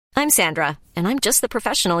I'm Sandra, and I'm just the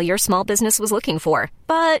professional your small business was looking for.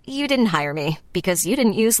 But you didn't hire me because you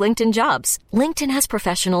didn't use LinkedIn Jobs. LinkedIn has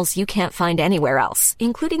professionals you can't find anywhere else,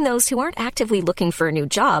 including those who aren't actively looking for a new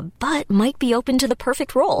job, but might be open to the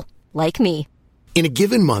perfect role, like me. In a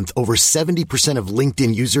given month, over 70% of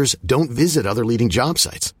LinkedIn users don't visit other leading job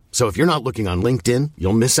sites. So if you're not looking on LinkedIn,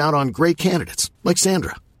 you'll miss out on great candidates like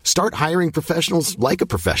Sandra. Start hiring professionals like a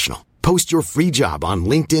professional. Post your free job on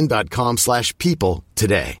linkedin.com/people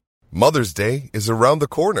today. Mother's Day is around the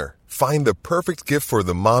corner. Find the perfect gift for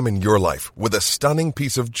the mom in your life with a stunning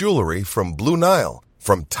piece of jewelry from Blue Nile.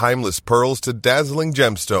 From timeless pearls to dazzling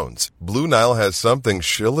gemstones, Blue Nile has something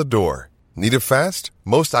she'll adore. Need it fast?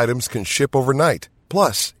 Most items can ship overnight.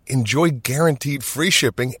 Plus, enjoy guaranteed free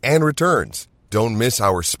shipping and returns. Don't miss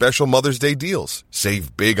our special Mother's Day deals.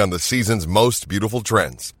 Save big on the season's most beautiful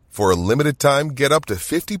trends. For a limited time, get up to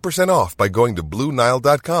 50% off by going to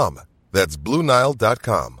BlueNile.com. That's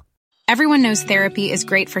BlueNile.com. Everyone knows therapy is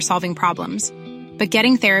great for solving problems. But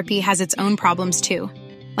getting therapy has its own problems too.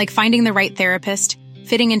 Like finding the right therapist,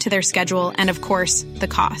 fitting into their schedule, and of course, the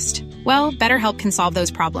cost. Well, BetterHelp can solve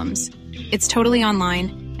those problems. It's totally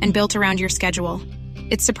online and built around your schedule.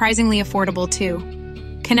 It's surprisingly affordable too.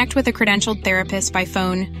 Connect with a credentialed therapist by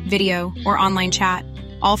phone, video, or online chat,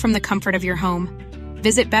 all from the comfort of your home.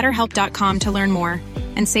 Visit BetterHelp.com to learn more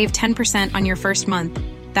and save 10% on your first month.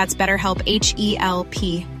 That's BetterHelp,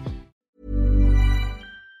 H-E-L-P.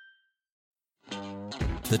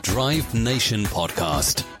 The DriveNation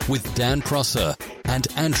podcast with Dan Prosser and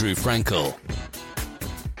Andrew Frankel.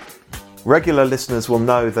 Regular listeners will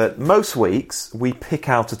know that most weeks we pick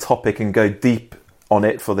out a topic and go deep on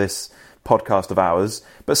it for this podcast of ours,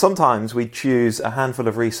 but sometimes we choose a handful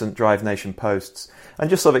of recent DriveNation posts and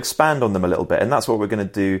just sort of expand on them a little bit, and that's what we're going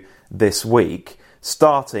to do this week,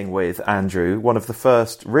 starting with, Andrew, one of the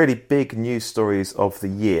first really big news stories of the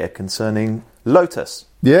year concerning Lotus.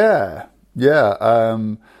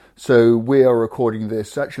 So we are recording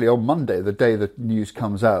this actually on Monday, the day the news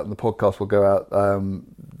comes out, and the podcast will go out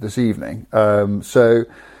this evening. Lotus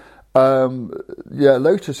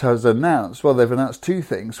has announced, they've announced two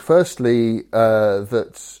things. Firstly,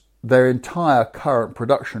 that their entire current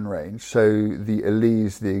production range, so the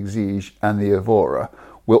Elise, the Exige and the Evora,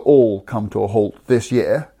 will all come to a halt this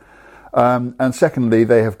year. And secondly,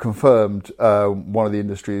 they have confirmed one of the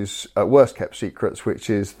industry's worst kept secrets, which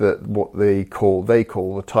is that what they call the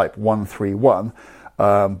Type 131,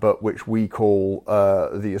 but which we call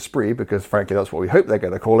the Esprit, because frankly that's what we hope they're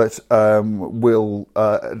going to call it, will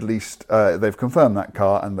at least, they've confirmed that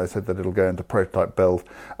car, and they said that it'll go into prototype build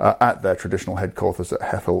at their traditional headquarters at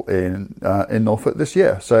Heffel in Norfolk this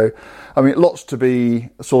year. So, I mean, lots to be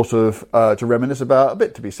sort of to reminisce about, a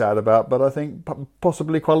bit to be sad about, but I think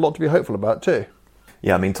possibly quite a lot to be hopeful about too.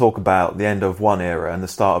 Yeah, I mean, talk about the end of one era and the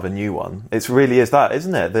start of a new one. It really is that,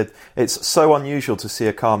 isn't it? That it's so unusual to see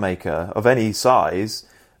a car maker of any size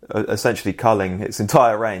essentially culling its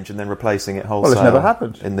entire range and then replacing it wholesale. Well, it's never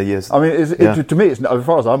happened in the years. I mean, to me, as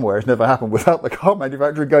far as I'm aware, it's never happened without the car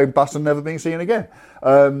manufacturer going bust and never being seen again.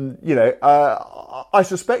 I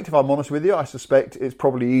suspect, if I'm honest with you, it's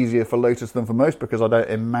probably easier for Lotus than for most, because I don't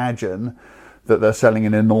imagine that they're selling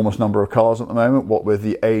an enormous number of cars at the moment, what with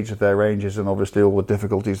the age of their ranges and obviously all the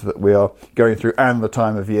difficulties that we are going through and the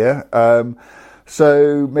time of year.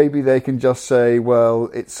 So maybe they can just say,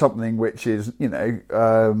 well, it's something which is, we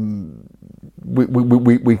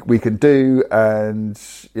can do, and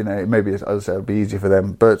maybe, as I said, it'll be easier for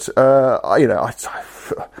them. But I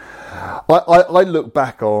look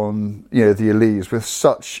back on the Elise with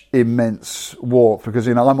such immense warmth, because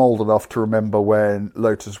I'm old enough to remember when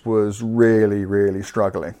Lotus was really, really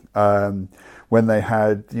struggling. When they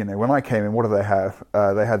had, when I came in, what did they have?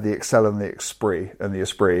 They had the Excel and the Esprit, and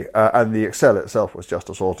the Excel itself was just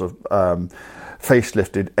a sort of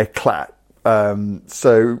facelifted éclat.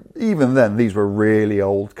 So even then, these were really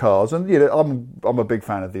old cars, and I'm a big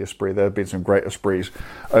fan of the Esprit. There have been some great Esprits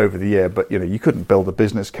over the year, but you couldn't build a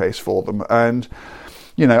business case for them. And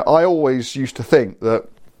I always used to think that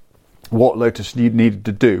what Lotus needed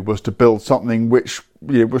to do was to build something which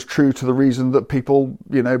was true to the reason that people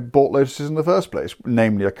bought Lotuses in the first place,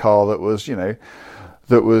 namely a car that was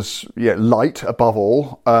light above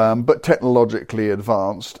all, but technologically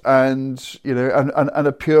advanced, and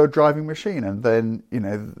a pure driving machine. And then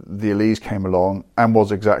the Elise came along and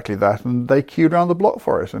was exactly that, and they queued around the block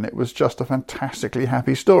for it, and it was just a fantastically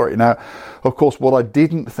happy story. Now, of course, what I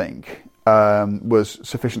didn't think was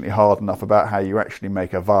sufficiently hard enough about how you actually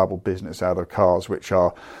make a viable business out of cars, which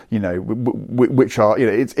are, it's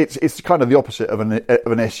kind of the opposite of an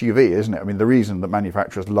SUV, isn't it? I mean, the reason that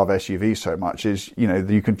manufacturers love SUVs so much is,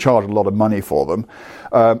 you can charge a lot of money for them,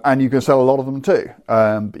 and you can sell a lot of them too.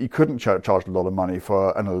 But you couldn't charge a lot of money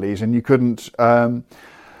for an Elise, and you couldn't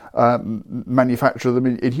manufacture them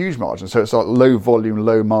in huge margins. So it's like low volume,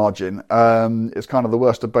 low margin. It's kind of the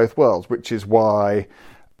worst of both worlds, which is why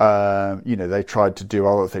they tried to do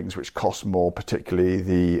other things which cost more, particularly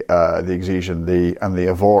the Exige and the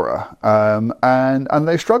Evora, and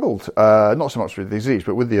they struggled. Not so much with the Exige,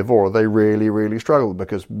 but with the Evora, they really, really struggled,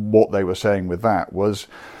 because what they were saying with that was,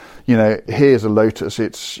 here's a Lotus.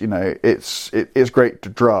 It's great to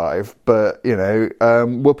drive, but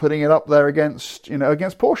we're putting it up there against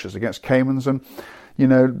Porsches, against Caymans, and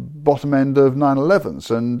bottom end of 911s,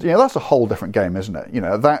 and that's a whole different game, isn't it?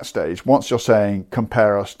 At that stage, once you're saying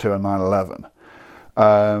compare us to a 911,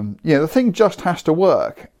 the thing just has to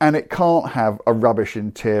work, and it can't have a rubbish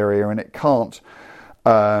interior, and it can't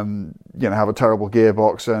have a terrible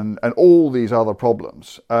gearbox and all these other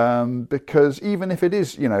problems, because even if it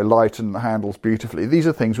is light and handles beautifully, these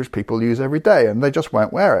are things which people use every day, and they just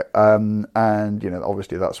won't wear it, and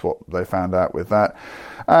obviously that's what they found out with that.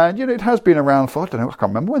 And it has been around for, I can't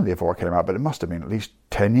remember when the Evora came out, but it must have been at least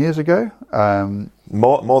 10 years ago.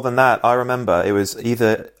 More than that. I remember it was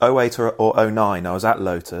either 08 or 09. I was at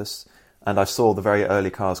Lotus, and I saw the very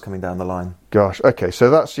early cars coming down the line. Gosh, okay,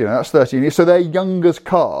 so that's 13 years. So their youngest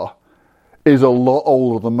car is a lot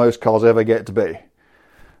older than most cars ever get to be.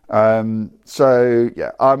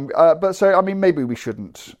 Maybe we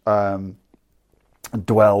shouldn't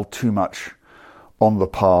dwell too much on the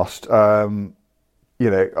past.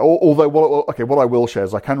 Although what I will share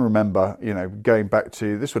is I can remember, going back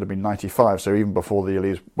to, this would have been 95, so even before the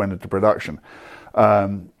Elise went into production,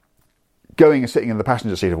 going and sitting in the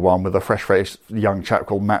passenger seat of one with a fresh-faced young chap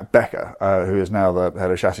called Matt Becker, who is now the head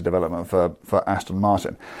of chassis development for Aston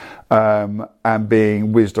Martin, and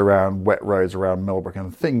being whizzed around wet roads around Millbrook,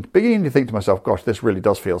 and beginning to think to myself, gosh, this really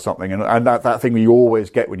does feel something. And that thing that you always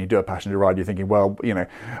get when you do a passenger ride, you're thinking, well,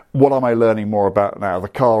 what am I learning more about now, the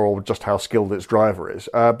car or just how skilled its driver is?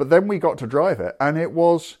 But then we got to drive it, and it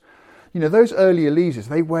was, those early Elises,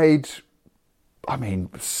 they weighed,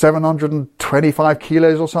 725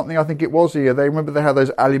 kilos or something, I think it was. Yeah, they had those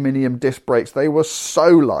aluminium disc brakes. They were so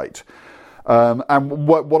light. And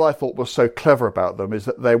what I thought was so clever about them is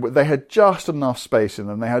that they had just enough space in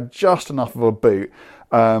them. They had just enough of a boot,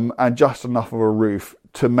 and just enough of a roof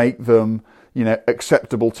to make them,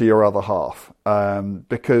 acceptable to your other half.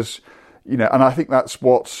 Because, and I think that's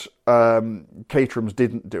what Caterhams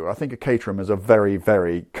didn't do. I think a Caterham is a very,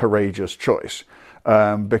 very courageous choice.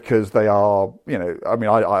 Because they are,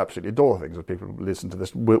 I absolutely adore things, as people who listen to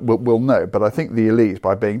this will know, but I think the Elise,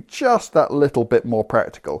 by being just that little bit more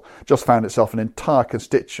practical, just found itself an entire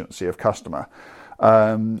constituency of customer.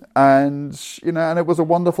 And it was a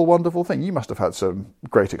wonderful, wonderful thing. You must have had some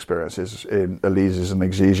great experiences in Elises and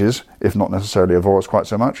Exiges, if not necessarily Evoras quite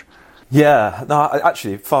so much. Yeah, no,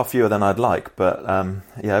 actually far fewer than I'd like, but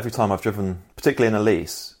every time I've driven, particularly an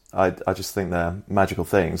Elise, I just think they're magical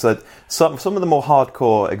things. That some of the more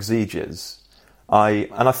hardcore Exiges, I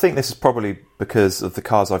think this is probably because of the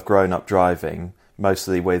cars I've grown up driving,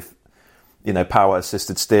 mostly with, power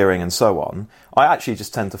assisted steering and so on. I actually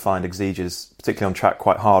just tend to find Exiges, particularly on track,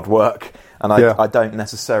 quite hard work, and I don't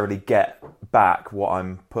necessarily get back what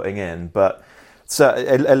I'm putting in. But so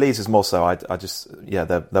Elise is more so.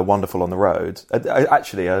 They're wonderful on the road.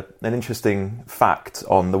 Actually, an interesting fact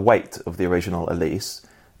on the weight of the original Elise.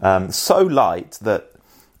 So light that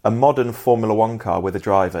a modern Formula One car with a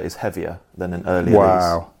driver is heavier than an early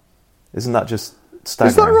Elise. Isn't that just staggering?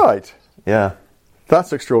 Is that right? Yeah.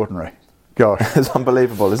 That's extraordinary. Gosh. It's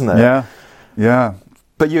unbelievable, isn't it? Yeah.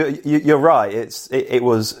 But you're right. It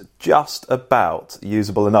was just about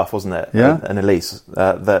usable enough, wasn't it? Yeah. An Elise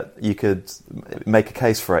that you could make a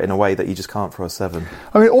case for it in a way that you just can't for a 7.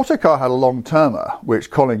 Autocar had a long-termer, which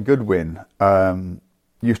Colin Goodwin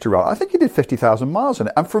used to run. I think he did 50,000 miles in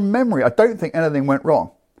it, and from memory, I don't think anything went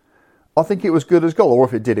wrong. I think it was good as gold, or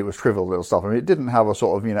if it did, it was trivial little stuff. It didn't have a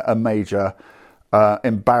sort of a major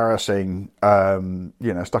embarrassing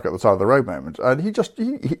stuck at the side of the road moment. And he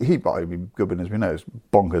Goodwin, as we know, is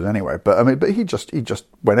bonkers anyway. But he just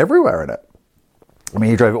went everywhere in it.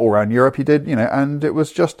 He drove it all around Europe. He did, and it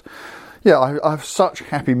was just, I have such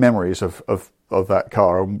happy memories of that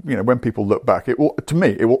car. And, when people look back, it will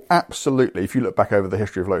absolutely, if you look back over the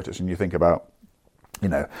history of Lotus and you think about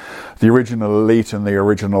the original Elite and the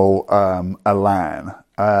original Elan.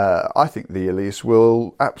 I think the Elise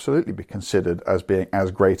will absolutely be considered as being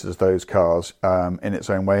as great as those cars in its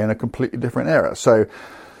own way in a completely different era. So,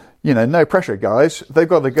 no pressure, guys. They've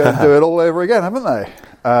got to go and do it all over again, haven't they?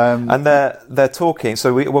 And they're talking.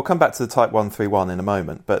 So we'll come back to the Type 131 in a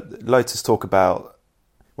moment. But Lotus talk about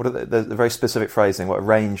what are the very specific phrasing? What, a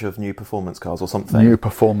range of new performance cars or something? New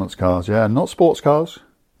performance cars, yeah, not sports cars,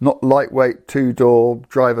 not lightweight, two-door,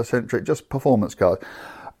 driver-centric, just performance cars.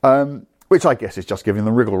 Which I guess is just giving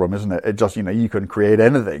them wriggle room, isn't it? It just, you can create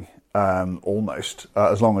anything almost,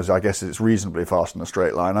 as long as I guess it's reasonably fast in a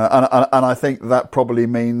straight line. And I think that probably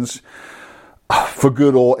means, for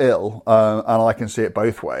good or ill, and I can see it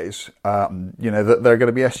both ways, that there are going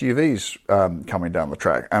to be SUVs coming down the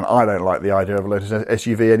track. And I don't like the idea of a Lotus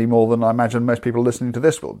SUV any more than I imagine most people listening to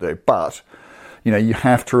this will do. But, you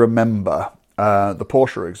have to remember the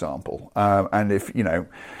Porsche example. And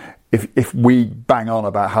if we bang on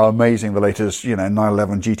about how amazing the latest,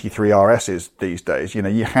 911 GT3 RS is these days,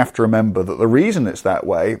 you have to remember that the reason it's that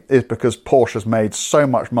way is because Porsche has made so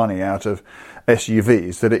much money out of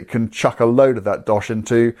SUVs that it can chuck a load of that dosh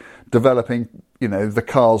into developing, the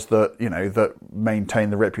cars that, that maintain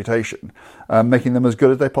the reputation, making them as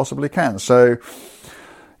good as they possibly can. So,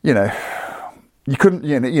 you couldn't,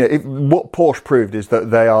 what Porsche proved is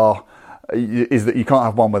that is that you can't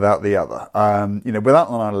have one without the other. Without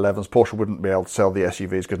the 911s, Porsche wouldn't be able to sell the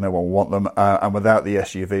SUVs because no one would want them, and without the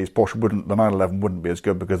SUVs, the 911 wouldn't be as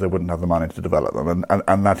good because they wouldn't have the money to develop them,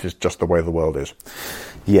 and that is just the way the world is.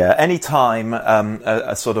 Yeah, any time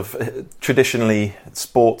a sort of traditionally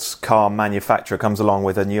sports car manufacturer comes along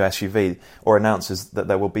with a new SUV or announces that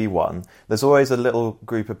there will be one, there's always a little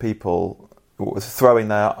group of people throwing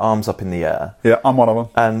their arms up in the air. Yeah, I'm one of them.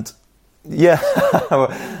 And yeah,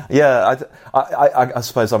 yeah. I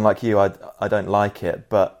suppose I'm like you. I don't like it,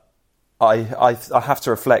 but I have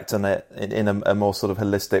to reflect on it in a more sort of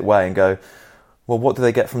holistic way and go, well, what do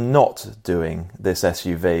they get from not doing this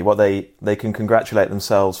SUV? What they can congratulate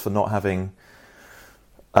themselves for not having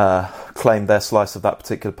claimed their slice of that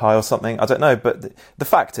particular pie or something. I don't know, but the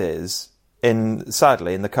fact is,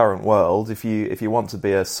 sadly in the current world, if you want to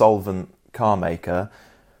be a solvent car maker,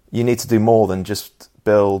 you need to do more than just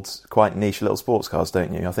build quite niche little sports cars,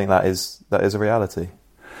 don't you? I think that is a reality.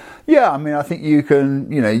 Yeah, I mean, I think you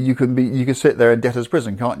can sit there in debtor's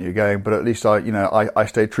prison, can't you? Going, but at least I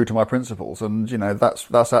stayed true to my principles, and that's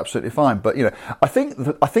absolutely fine. But I think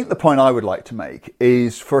the point I would like to make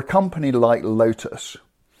is, for a company like Lotus,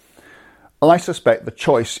 I suspect the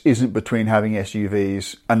choice isn't between having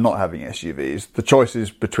SUVs and not having SUVs. The choice is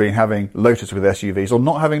between having Lotus with SUVs or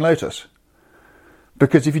not having Lotus.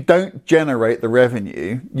 Because if you don't generate the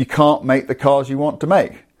revenue, you can't make the cars you want to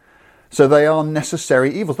make. So they are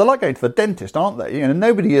necessary evils. They're like going to the dentist, aren't they?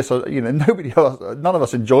 Nobody else, none of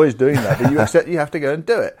us enjoys doing that, but you accept you have to go and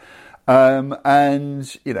do it.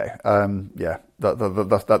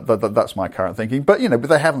 That's my current thinking. But but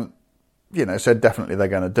they haven't, said definitely they're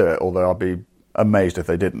going to do it. Although I'll be amazed if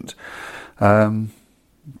they didn't.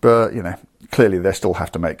 But clearly they still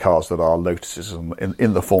have to make cars that are Lotuses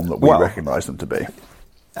in the form that we recognise them to be.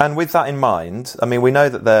 And with that in mind, I mean, we know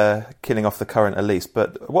that they're killing off the current Elise,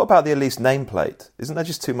 but what about the Elise nameplate? Isn't there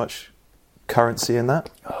just too much currency in that?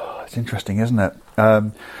 Oh, it's interesting, isn't it?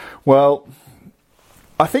 Well,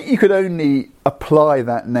 I think you could only apply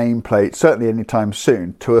that nameplate, certainly anytime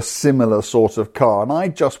soon, to a similar sort of car. And I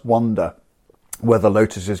just wonder whether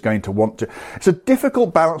Lotus is going to want to. It's a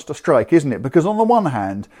difficult balance to strike, isn't it? Because on the one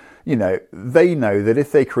hand, they know that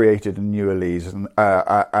if they created a new Elise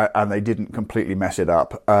and they didn't completely mess it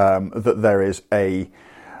up, that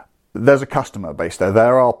there's a customer base there.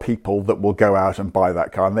 There are people that will go out and buy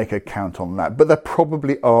that car, and they could count on that. But there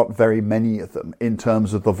probably aren't very many of them in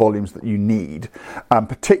terms of the volumes that you need, and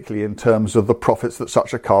particularly in terms of the profits that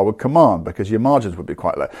such a car would command, because your margins would be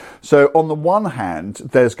quite low. So on the one hand,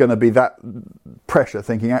 there's going to be that pressure,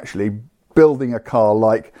 thinking actually building a car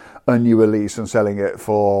like a new Elise and selling it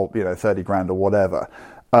for 30 grand or whatever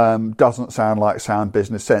doesn't sound like sound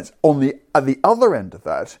business sense. At the other end of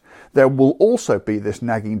that, there will also be this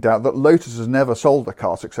nagging doubt that Lotus has never sold a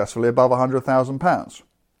car successfully above £100,000.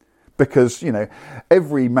 Because,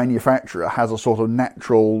 every manufacturer has a sort of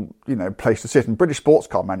natural, place to sit. And British sports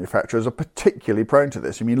car manufacturers are particularly prone to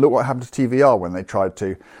this. I mean, look what happened to TVR when they tried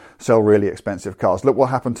to sell really expensive cars. Look what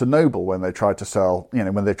happened to Noble when they tried to sell,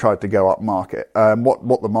 when they tried to go up market.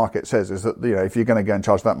 What the market says is that, if you're going to go and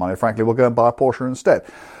charge that money, frankly, we'll go and buy a Porsche instead.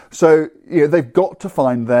 So, they've got to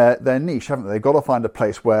find their niche, haven't they? They've got to find a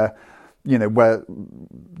place where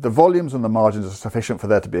the volumes and the margins are sufficient for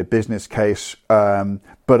there to be a business case,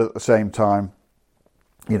 but at the same time,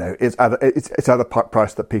 it's at a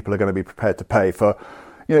price that people are going to be prepared to pay for,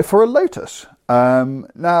 for a Lotus.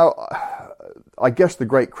 Now, I guess the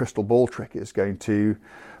great crystal ball trick is going to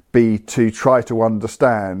be to try to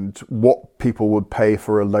understand what people would pay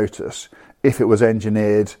for a Lotus if it was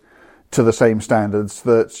engineered to the same standards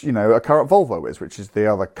that, a current Volvo is, which is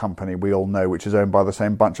the other company we all know, which is owned by the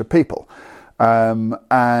same bunch of people. And,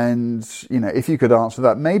 if you could answer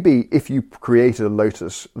that, maybe if you created a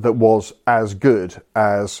Lotus that was as good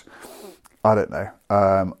as, I don't know,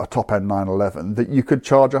 a top-end 911, that you could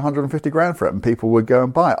charge 150 grand for it and people would go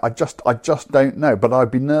and buy it. I just don't know, but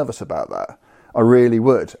I'd be nervous about that. I really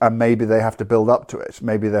would. And maybe they have to build up to it.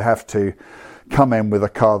 Maybe they have to come in with a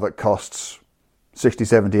car that costs 60,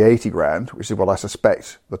 70, 80 grand, which is what I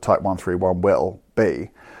suspect the Type 131 will be.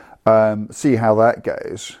 See how that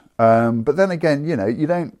goes. But then again, you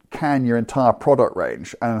don't can your entire product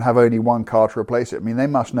range and have only one car to replace it. I mean, they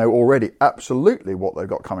must know already absolutely what they've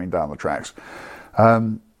got coming down the tracks.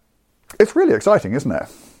 It's really exciting, isn't it?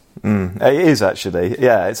 It is actually.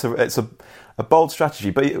 Yeah, it's a bold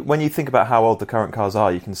strategy. But when you think about how old the current cars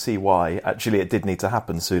are, you can see why actually it did need to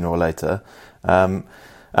happen sooner or later.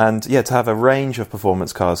 And yeah, to have a range of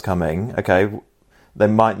performance cars coming, okay, they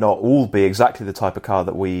might not all be exactly the type of car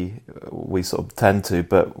that we sort of tend to,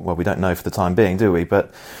 but, well, we don't know for the time being, do we?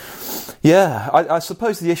 But, yeah, I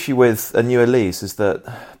suppose the issue with a new Elise is that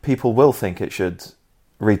people will think it should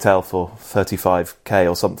retail for 35k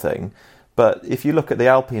or something. But if you look at the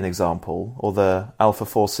Alpine example, or the Alpha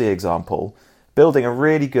 4C example, building a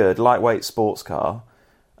really good lightweight sports car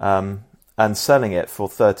and selling it for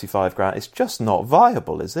 35 grand, it's just not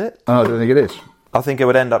viable, is it? I don't think it is. I think it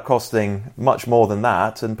would end up costing much more than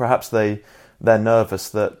that, and perhaps they're nervous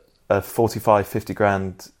that a 45, 50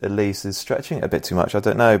 grand Elise is stretching it a bit too much. I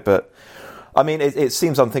don't know, but I mean, it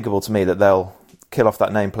seems unthinkable to me that they'll kill off that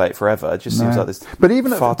nameplate forever. It just seems like this. But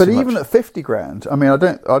even at 50 grand, I mean, I've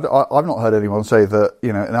not heard anyone say that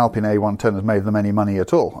an Alpine A110 has made them any money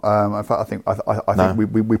at all. In fact, I think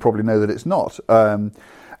we probably know that it's not.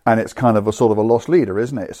 And it's kind of a sort of a lost leader,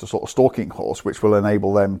 isn't it? It's a sort of stalking horse, which will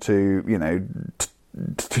enable them to,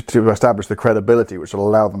 to establish the credibility, which will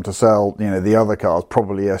allow them to sell, the other cars,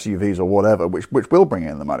 probably SUVs or whatever, which will bring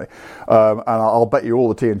in the money. And I'll bet you all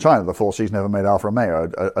the tea in China, the 4C's never made Alfa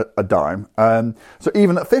Romeo a dime. So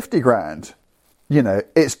even at 50 grand,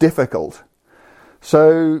 it's difficult.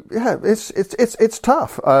 So yeah, it's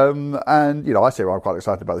tough, and I say I'm quite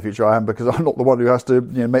excited about the future. I am, because I'm not the one who has to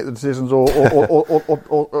make the decisions or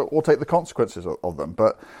take the consequences of them.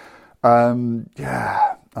 But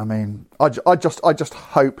yeah, I mean, I just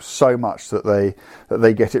hope so much that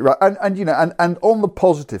they get it right. And on the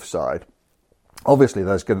positive side, obviously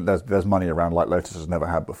there's money around like Lotus has never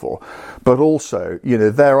had before, but also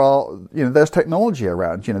there's technology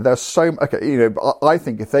around. I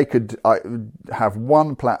think if they could have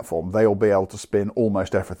one platform, they will be able to spin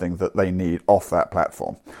almost everything that they need off that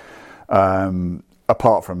platform.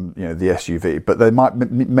 Apart from the SUV, but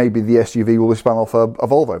maybe the SUV will be spun off a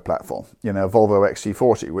Volvo platform, a Volvo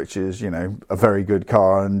XC40, which is a very good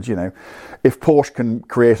car, and if Porsche can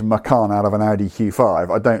create a Macan out of an Audi Q5,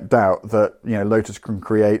 I don't doubt that Lotus can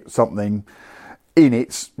create something in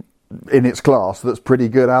its class that's pretty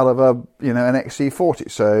good out of an XC40.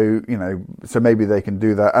 So maybe they can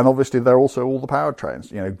do that, and obviously they're also all the powertrains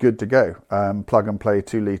good to go, plug and play,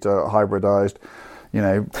 2-litre hybridized,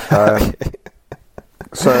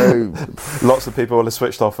 So lots of people will have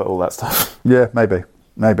switched off at all that stuff. Yeah, maybe.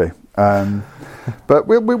 But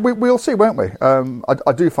we'll see, won't we?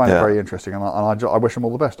 I do find it very interesting, and I wish them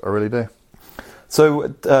all the best. I really do. So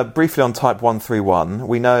briefly on Type 131,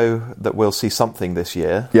 we know that we'll see something this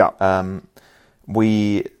year. Yeah.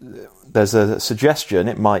 There's a suggestion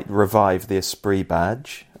it might revive the Esprit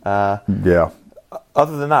badge. Yeah.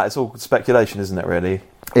 Other than that, it's all speculation, isn't it? Really.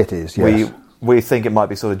 It is. Yes. We think it might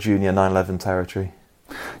be sort of junior 911 territory.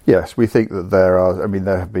 Yes, we think that there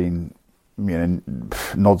have been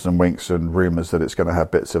nods and winks and rumours that it's going to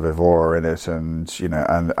have bits of Evora in it, and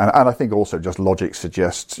I think also just logic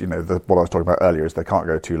suggests what I was talking about earlier is they can't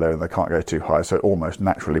go too low and they can't go too high, so it almost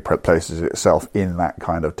naturally places itself in that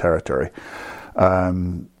kind of territory.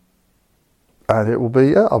 And it will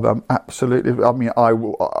be, I'm absolutely. I mean, I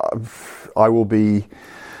will be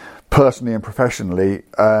personally and professionally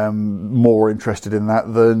more interested in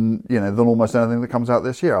that than almost anything that comes out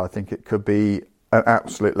this year. I think it could be an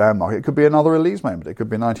absolute landmark. It could be another Elise moment. It could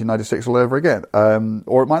be 1996 all over again,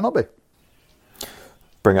 or it might not be.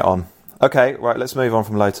 Bring it on. Okay, right. Let's move on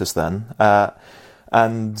from Lotus then. Another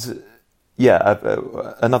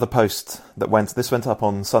post that went up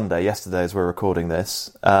on Sunday, yesterday, as we're recording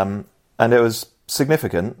this, and it was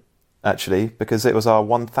significant. actually, because it was our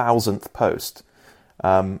 1000th post.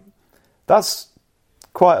 That's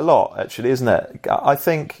quite a lot, actually, isn't it? I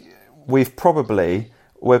think we're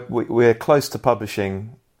close to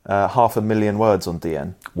publishing 500,000 words on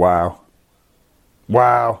DN. Wow.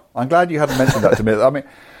 I'm glad you hadn't mentioned that to me. I mean,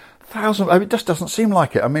 1,000. I mean, it just doesn't seem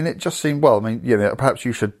like it. I mean, it just seemed. Well, I mean, perhaps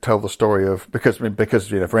you should tell the story of because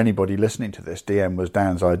for anybody listening to this, DN was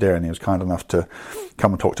Dan's idea, and he was kind enough to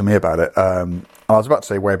come and talk to me about it. I was about to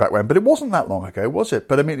say way back when, but it wasn't that long ago, was it?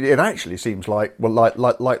 But I mean, it actually seems like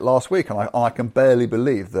last week, and I can barely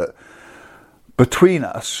believe that between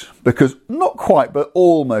us, because not quite, but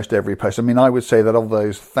almost every post. I mean, I would say that of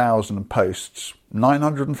those 1,000 posts,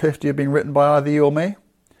 950 have been written by either you or me.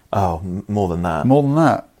 Oh, more than that. More than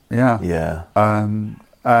that. Yeah. Yeah.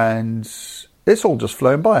 And it's all just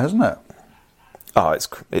flown by, hasn't it? Oh,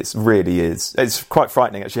 it really is. It's quite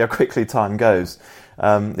frightening, actually, how quickly time goes.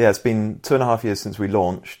 It's been 2.5 years since we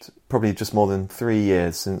launched, probably just more than 3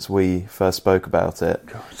 years since we first spoke about it.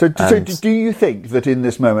 So do you think that in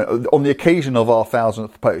this moment, on the occasion of our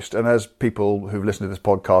 1,000th post, and as people who've listened to this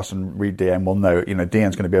podcast and read DN will know,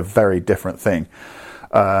 DN's going to be a very different thing.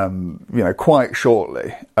 Quite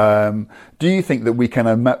shortly. Do you think that we can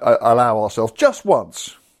allow ourselves just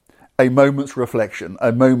once a moment's reflection,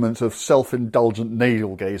 a moment of self-indulgent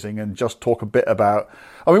navel gazing, and just talk a bit about?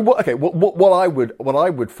 I mean, what I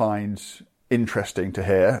would find interesting to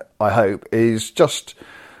hear, I hope, is just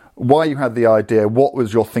why you had the idea, what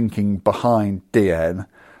was your thinking behind DN,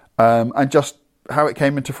 and just how it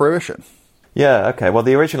came into fruition. Yeah. Okay. Well,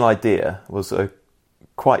 the original idea was a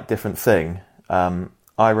quite different thing.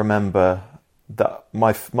 I remember that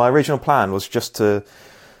my original plan was just to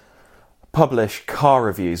publish car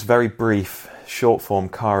reviews, very brief, short-form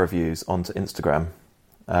car reviews onto Instagram.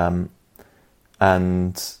 And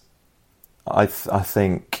I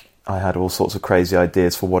think I had all sorts of crazy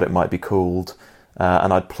ideas for what it might be called.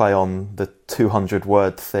 And I'd play on the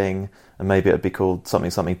 200-word thing, and maybe it'd be called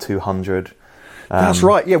something 200. That's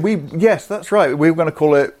right. Yeah, that's right. We were going to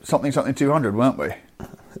call it something 200, weren't we?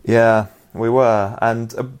 Yeah. We were,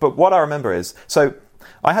 but what I remember is, so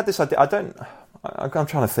I had this idea. I'm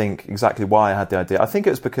trying to think exactly why I had the idea. I think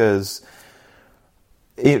it was because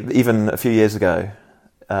even a few years ago,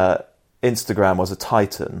 Instagram was a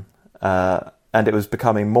titan, and it was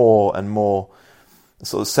becoming more and more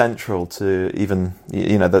sort of central to even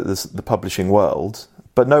the publishing world.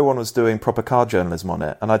 But no one was doing proper car journalism on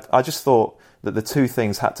it, and I just thought that the two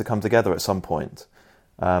things had to come together at some point.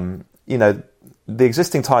 The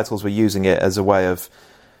existing titles were using it as a way of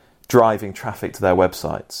driving traffic to their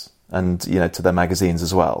websites and, to their magazines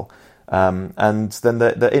as well. And then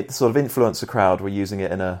the sort of influencer crowd were using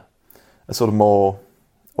it in a sort of more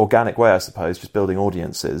organic way, I suppose, just building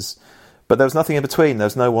audiences. But there was nothing in between. There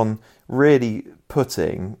was no one really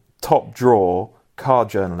putting top drawer car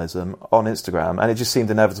journalism on Instagram, and it just seemed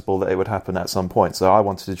inevitable that it would happen at some point. So I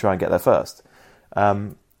wanted to try and get there first.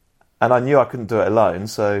 And I knew I couldn't do it alone,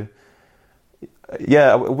 so...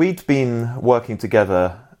 Yeah, we'd been working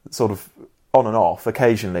together sort of on and off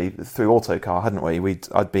occasionally through Autocar, hadn't we?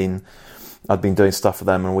 I'd been doing stuff for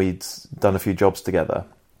them, and we'd done a few jobs together.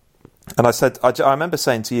 And I remember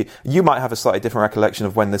saying to you, you might have a slightly different recollection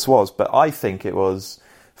of when this was, but I think it was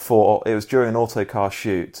during an Autocar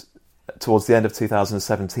shoot towards the end of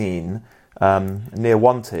 2017 near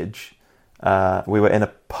Wantage. We were in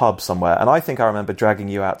a pub somewhere, and I think I remember dragging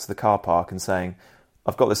you out to the car park and saying,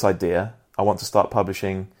 I've got this idea. I want to start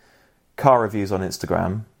publishing car reviews on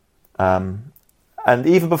Instagram. And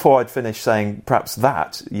even before I'd finished saying perhaps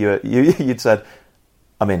that, you'd said,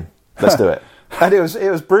 I'm in, let's do it. And it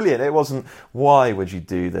was brilliant. It wasn't, why would you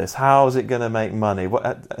do this? How is it going to make money?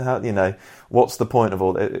 What's the point of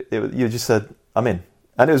all it? You just said, I'm in.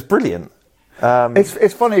 And it was brilliant.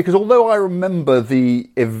 It's funny because although I remember the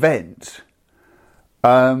event,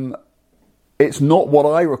 it's not what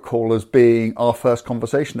I recall as being our first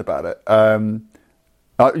conversation about it.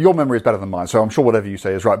 Your memory is better than mine, so I'm sure whatever you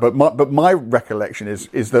say is right. But my recollection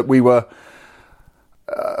is that we were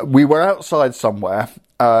outside somewhere,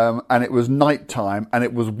 and it was night time, and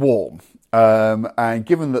it was warm. And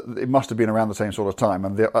given that it must have been around the same sort of time,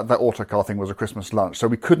 and that Autocar thing was a Christmas lunch, so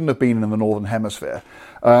we couldn't have been in the Northern Hemisphere.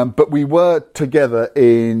 But we were together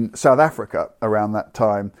in South Africa around that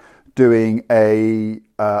time, doing a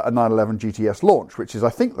 911 GTS launch, which is, I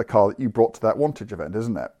think, the car that you brought to that Wantage event,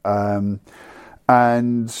 isn't it?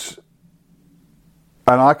 And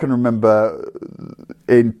I can remember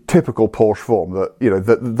in typical Porsche form that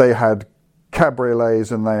they had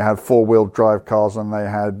cabriolets and they had four-wheel drive cars and they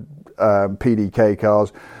had PDK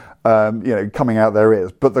cars, coming out their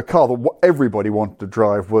ears. But the car that everybody wanted to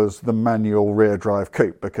drive was the manual rear drive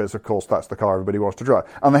coupe, because of course that's the car everybody wants to drive.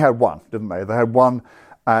 And they had one, didn't they? They had one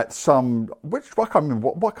at I can't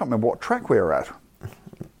remember what track we were at.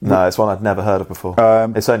 No, it's one I'd never heard of before.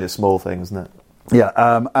 It's only a small thing, isn't it?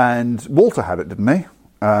 Yeah, and Walter had it, didn't he?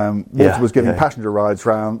 Walter was giving passenger rides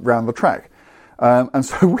round the track. And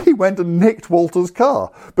so we went and nicked Walter's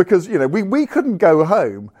car because, we couldn't go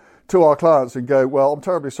home to our clients and go, well, I'm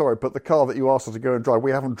terribly sorry, but the car that you asked us to go and drive,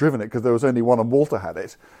 we haven't driven it because there was only one and Walter had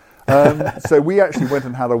it. So we actually went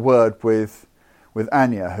and had a word with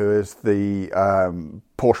Anya, who is the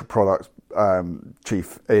Porsche product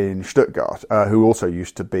chief in Stuttgart, who also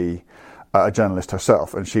used to be a journalist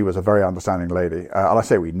herself, and she was a very understanding lady. And I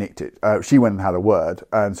say we nicked it. She went and had a word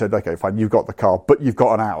and said, okay, fine, you've got the car, but you've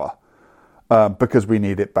got an hour. Because we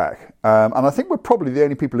need it back. And I think we're probably the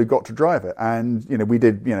only people who got to drive it. And, we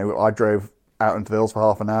did, I drove out into the hills for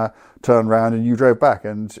half an hour, turned around, and you drove back.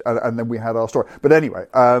 And then we had our story. But anyway,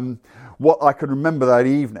 what I can remember that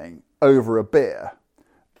evening over a beer,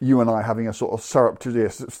 you and I having a sort of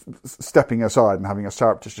surreptitious, stepping aside and having a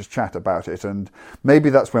surreptitious chat about it. And maybe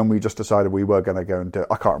that's when we just decided we were going to go and do it.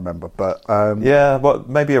 I can't remember, but... yeah, well,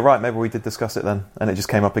 maybe you're right. Maybe we did discuss it then. And it just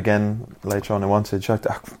came up again later on in Wantage.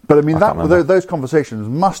 But I mean, those conversations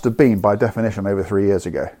must have been, by definition, over 3 years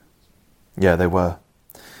ago. Yeah, they were.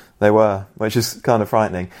 They were, which is kind of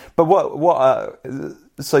frightening. But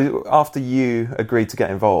so after you agreed to get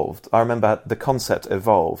involved, I remember the concept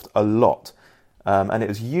evolved a lot. And it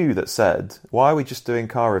was you that said, why are we just doing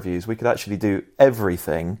car reviews? We could actually do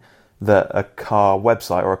everything that a car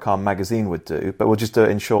website or a car magazine would do, but we'll just do it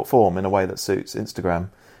in short form in a way that suits Instagram.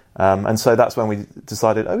 And so that's when we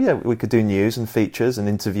decided, we could do news and features and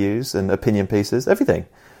interviews and opinion pieces, everything.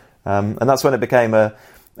 And that's when it became an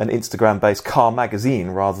Instagram-based car magazine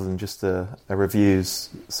rather than just a reviews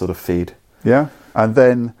sort of feed. Yeah, and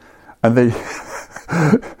then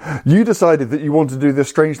you decided that you wanted to do this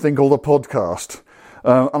strange thing called a podcast.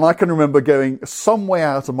 And I can remember going some way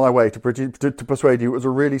out of my way to persuade you it was a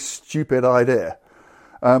really stupid idea.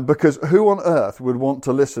 Because who on earth would want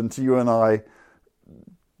to listen to you and I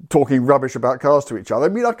talking rubbish about cars to each other? I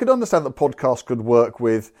mean, I could understand that podcasts could work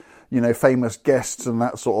with, famous guests and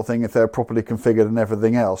that sort of thing if they're properly configured and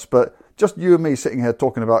everything else. But just you and me sitting here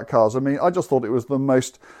talking about cars, I mean, I just thought it was the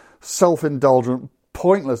most self-indulgent,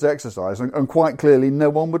 pointless exercise, and quite clearly no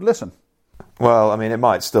one would listen. Well, I mean, it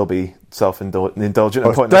might still be self-indulgent and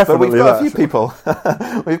pointless, but we've got a few people.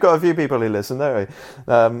 We've got a few people who listen, don't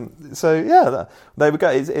we? So yeah, there we go.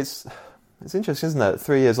 It's interesting, isn't it?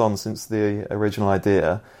 3 years on since the original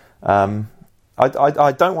idea.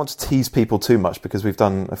 I don't want to tease people too much because we've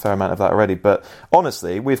done a fair amount of that already. But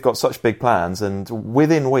honestly, we've got such big plans, and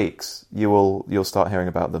within weeks you'll start hearing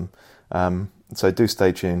about them. So do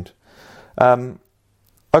stay tuned.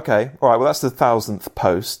 Okay, all right. Well, that's the 1000th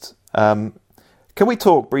post. Can we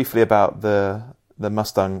talk briefly about the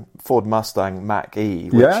Ford Mustang Mach-E,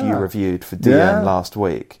 which you reviewed for DN last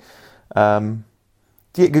week?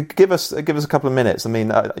 Give us a couple of minutes. I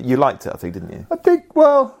mean, you liked it, I think, didn't you? I think.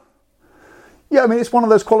 Well, yeah. I mean, it's one of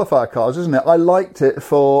those qualifier cars, isn't it? I liked it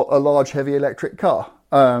for a large, heavy electric car.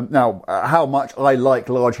 Now, how much I like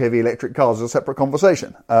large, heavy electric cars is a separate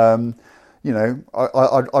conversation. I'd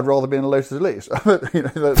rather be in a Lotus Elise.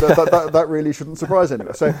 That really shouldn't surprise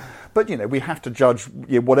anyone. So, but we have to judge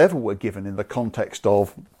whatever we're given in the context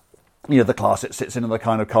of the class it sits in and the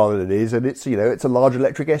kind of car that it is, and it's it's a large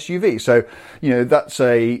electric SUV. So that's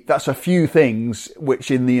a few things which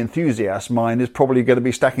in the enthusiast mind is probably going to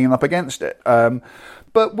be stacking up against it.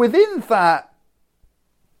 But within that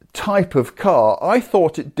type of car, I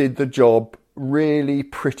thought it did the job really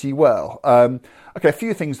pretty well. Okay, a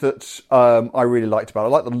few things that I really liked about it. I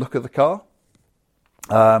liked the look of the car.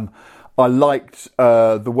 I liked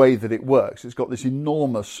the way that it works. It's got this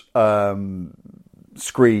enormous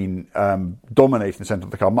screen dominating the centre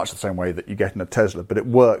of the car, much the same way that you get in a Tesla, but it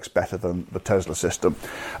works better than the Tesla system.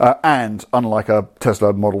 And unlike a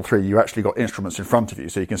Tesla Model 3, you actually got instruments in front of you,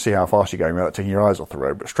 so you can see how fast you're going without taking your eyes off the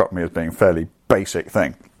road, which struck me as being a fairly basic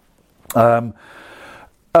thing.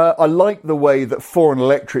 I like the way that for an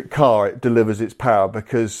electric car it delivers its power,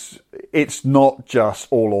 because it's not just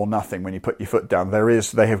all or nothing when you put your foot down.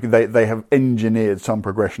 They have engineered some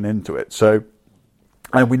progression into it. So,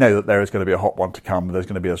 and we know that there is going to be a hot one to come. There's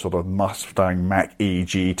going to be a sort of Mustang Mach-E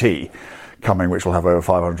GT coming, which will have over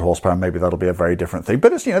 500 horsepower. Maybe that'll be a very different thing.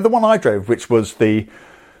 But it's the one I drove, which was the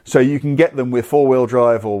So you can get them with four-wheel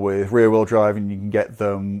drive or with rear-wheel drive, and you can get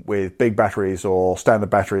them with big batteries or standard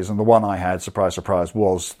batteries. And the one I had, surprise, surprise,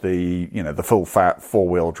 was the full-fat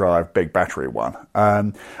four-wheel drive big battery one.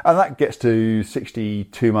 And that gets to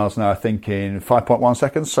 62 miles an hour, I think, in 5.1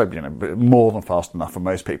 seconds. So, more than fast enough for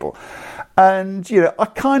most people. And,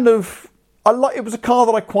 it was a car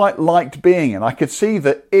that I quite liked being in. I could see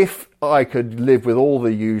that if I could live with all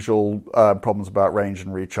the usual problems about range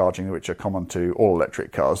and recharging, which are common to all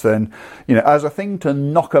electric cars, then, as a thing to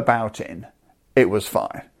knock about in, it was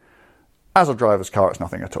fine. As a driver's car, it's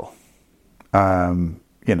nothing at all. And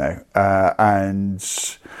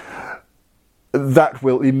that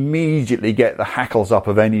will immediately get the hackles up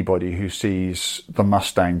of anybody who sees the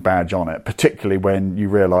Mustang badge on it, particularly when you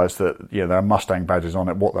realise that there are Mustang badges on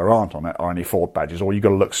it. What there aren't on it are any Ford badges, or you've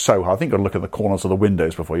got to look so hard. I think you've got to look at the corners of the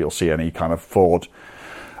windows before you'll see any kind of Ford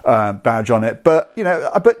badge on it. But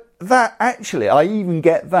but that actually, I even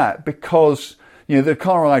get that because the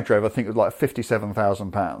car I drove, I think it was like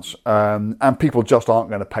 £57,000, and people just aren't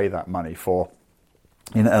going to pay that money for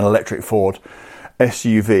an electric Ford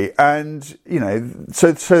SUV, and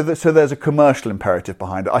so there's a commercial imperative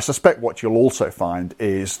behind it. I suspect what you'll also find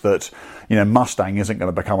is that Mustang isn't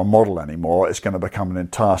going to become a model anymore. It's going to become an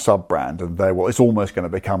entire sub-brand, and it's almost going to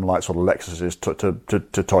become like sort of Lexus is to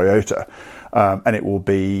Toyota, and it will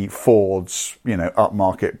be Ford's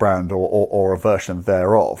upmarket brand or a version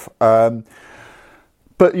thereof.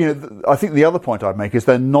 But I think the other point I'd make is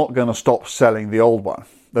they're not going to stop selling the old one.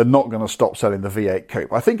 They're not going to stop selling the V8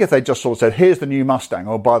 Coupe. I think if they just sort of said, here's the new Mustang,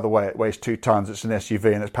 oh, by the way, it weighs 2 tons, it's an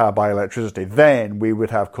SUV and it's powered by electricity, then we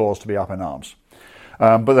would have cause to be up in arms.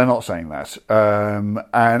 But they're not saying that. And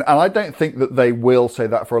I don't think that they will say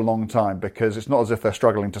that for a long time, because it's not as if they're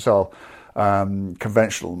struggling to sell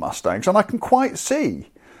conventional Mustangs. And I can quite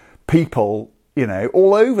see people,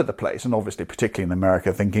 all over the place, and obviously particularly in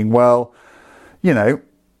America, thinking, well,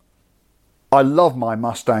 I love my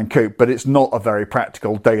Mustang Coupe, but it's not a very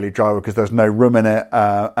practical daily driver because there's no room in it,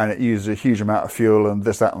 and it uses a huge amount of fuel and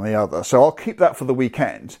this, that and the other. So I'll keep that for the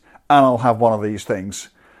weekend, and I'll have one of these things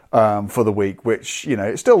for the week, which,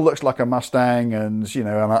 it still looks like a Mustang, and,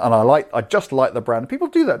 I just like the brand. People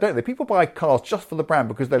do that, don't they? People buy cars just for the brand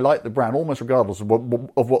because they like the brand, almost regardless of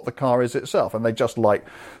what the car is itself. And they just like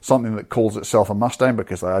something that calls itself a Mustang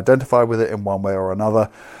because they identify with it in one way or another.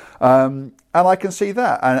 And I can see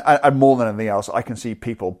that. And more than anything else, I can see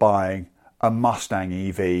people buying a Mustang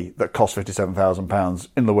EV that costs £57,000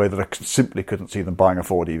 in the way that I simply couldn't see them buying a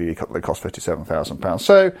Ford EV that costs £57,000.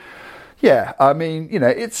 So, yeah, I mean,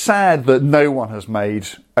 it's sad that no one has made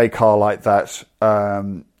a car like that,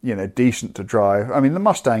 decent to drive. I mean, the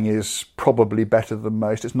Mustang is probably better than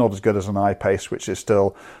most. It's not as good as an I-Pace, which is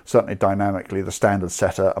still certainly dynamically the standard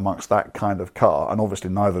setter amongst that kind of car. And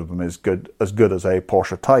obviously neither of them is as good as a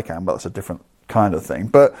Porsche Taycan, but that's a different kind of thing.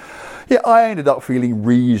 But yeah, I ended up feeling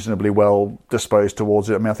reasonably well disposed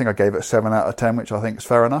towards it. I mean, I think I gave it a 7 out of 10, which I think is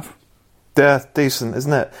fair enough. Yeah, decent,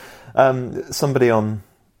 isn't it? Somebody on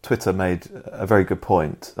Twitter made a very good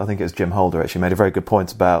point. I think it was Jim Holder actually made a very good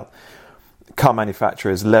point about car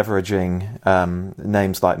manufacturers leveraging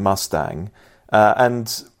names like Mustang,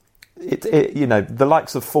 and the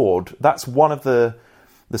likes of Ford. That's one of the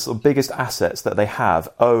sort of biggest assets that they have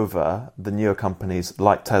over the newer companies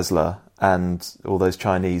like Tesla and all those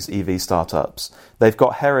Chinese EV startups. They've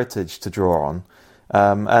got heritage to draw on.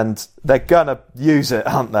 And they're gonna use it,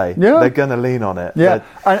 aren't they? Yeah. They're gonna lean on it. Yeah,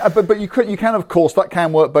 but you can, of course, that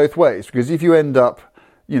can work both ways, because if you end up,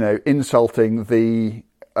 insulting the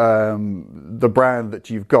brand that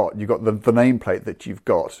you've got the nameplate that you've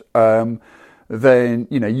got, then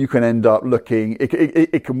you can end up looking.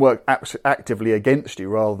 It can work actively against you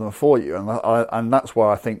rather than for you, and that's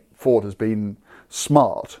why I think Ford has been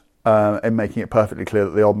smart in making it perfectly clear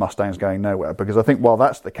that the old Mustang's going nowhere, because I think while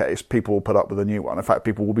that's the case, people will put up with the new one. In fact,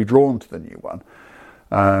 people will be drawn to the new one.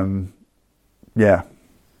 Yeah,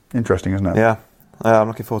 interesting, isn't it? Yeah, I'm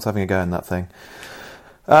looking forward to having a go in that thing.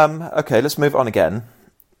 Okay, let's move on again.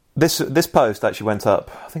 This post actually went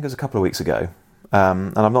up, I think it was a couple of weeks ago,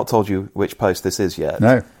 and I've not told you which post this is yet.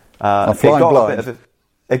 No, I'm flying blind.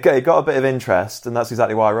 It got a bit of interest, and that's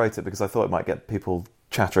exactly why I wrote it, because I thought it might get people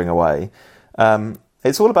chattering away.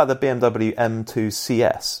 It's all about the BMW M2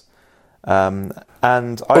 CS. And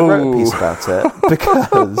I wrote a piece about it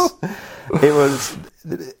because it was...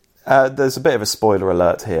 there's a bit of a spoiler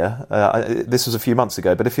alert here. This was a few months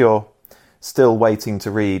ago, but if you're still waiting to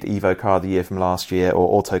read Evo Car of the Year from last year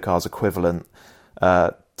or Autocar's equivalent,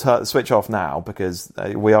 switch off now, because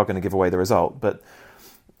we are going to give away the result. But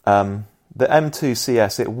the M2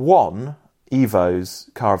 CS, it won Evo's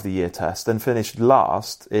Car of the Year test and finished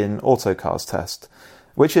last in Autocar's test.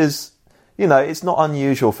 which is, it's not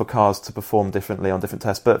unusual for cars to perform differently on different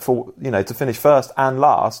tests, but for, to finish first and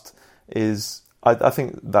last is, I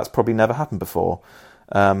think that's probably never happened before.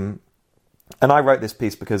 And I wrote this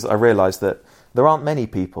piece because I realised that there aren't many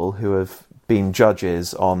people who have been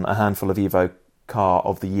judges on a handful of Evo Car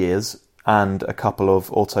of the Years and a couple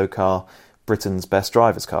of Autocar Britain's Best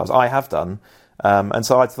Drivers cars. I have done. And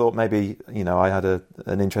so I thought maybe, I had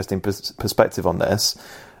an interesting perspective on this.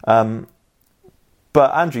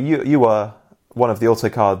 But Andrew, you were one of the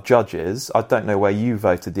Autocar judges. I don't know where you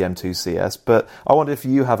voted the M2 CS, but I wonder if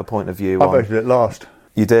you have a point of view I voted it last.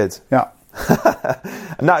 You did? Yeah.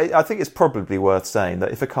 No, I think it's probably worth saying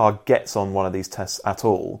that if a car gets on one of these tests at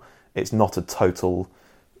all, it's not a total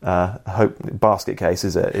basket case,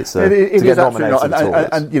 is it? It's it is nominated absolutely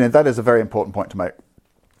not. And that is a very important point to make.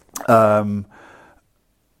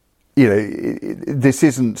 This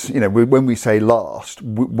isn't, when we say last,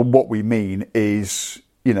 what we mean is,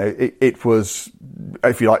 it was,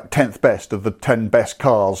 if you like, 10th best of the 10 best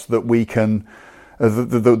cars that we can,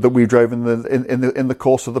 that we drove in the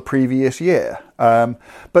course of the previous year. But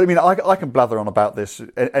I mean, I can blather on about this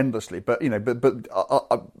endlessly, but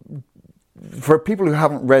for people who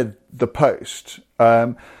haven't read the post,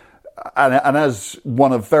 and as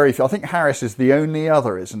one of very few, I think Harris is the only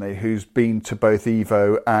other, isn't he, who's been to both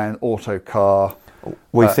Evo and Autocar.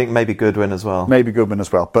 We think maybe Goodwin as well. Maybe Goodwin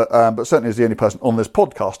as well, but certainly is the only person on this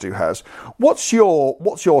podcast who has. What's your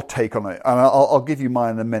take on it? And I'll give you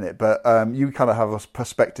mine in a minute, but you kind of have a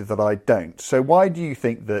perspective that I don't. So why do you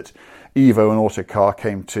think that Evo and Autocar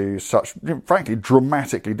came to such, frankly,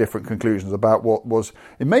 dramatically different conclusions about what was,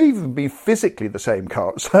 it may even be physically the same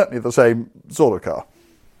car, certainly the same sort of car?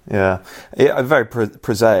 Yeah, very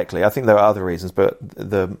prosaically. I think there are other reasons, but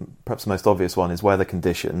perhaps the most obvious one is weather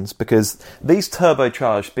conditions, because these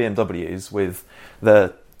turbocharged BMWs with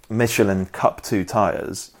the Michelin Cup 2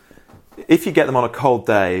 tyres, if you get them on a cold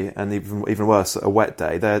day and even worse, a wet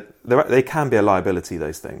day, they can be a liability,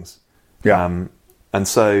 those things. Yeah. And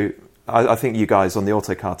so I think you guys on the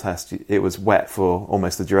Autocar test, it was wet for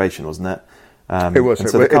almost the duration, wasn't it? It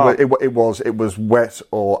was. It was wet,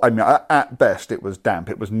 or I mean, at best, it was damp.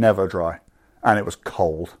 It was never dry, and it was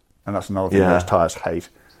cold, and that's another thing those tyres hate.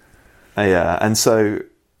 Yeah, and so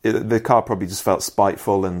the car probably just felt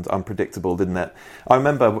spiteful and unpredictable, didn't it? I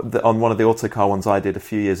remember on one of the Autocar ones I did a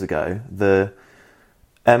few years ago, the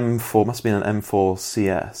M4 must have been an M4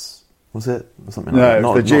 CS, was it? Or something like that.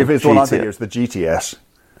 No, it's the one I think it was the GTS.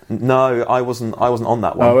 No, I wasn't on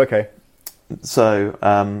that one. Oh, okay. So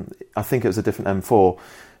I think it was a different M4,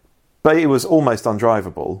 but it was almost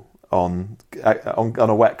undrivable on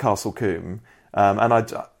a wet Castle Combe, and I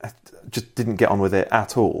just didn't get on with it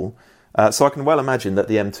at all. So I can well imagine that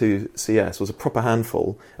the M2 CS was a proper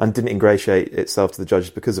handful and didn't ingratiate itself to the judges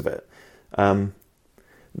because of it.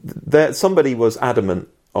 Somebody was adamant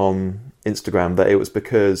on Instagram that it was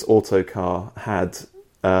because Autocar had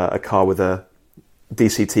a car with a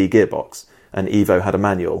DCT gearbox and Evo had a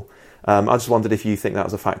manual. I just wondered if you think that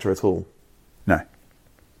was a factor at all. No,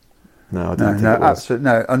 I don't think it was.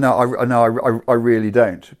 Absolutely no. I really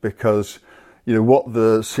don't, because what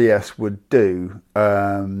the CS would do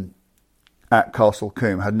at Castle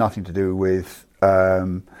Combe had nothing to do with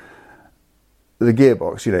the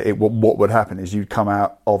gearbox. What would happen is you'd come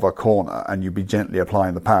out of a corner and you'd be gently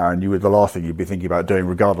applying the power, and the last thing you'd be thinking about doing,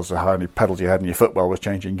 regardless of how many pedals you had in your footwell, was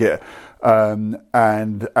changing gear.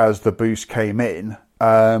 And as the boost came in,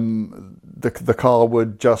 the car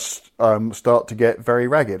would just start to get very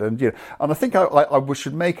ragged, and I think I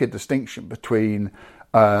should make a distinction between.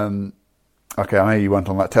 Okay, I know you went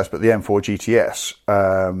on that test, but the M4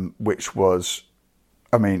 GTS, which was,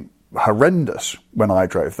 I mean, horrendous when I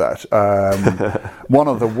drove that. One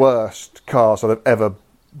of the worst cars that I've ever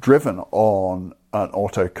driven on an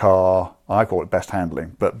Autocar. I call it best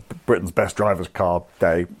handling, but Britain's Best Drivers Car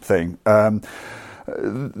Day thing. The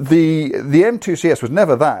M2 CS was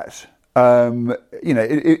never that.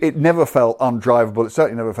 It never felt undrivable. It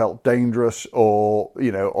certainly never felt dangerous,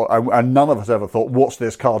 and none of us ever thought, "What's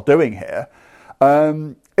this car doing here?"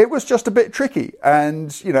 It was just a bit tricky, and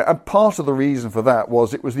part of the reason for that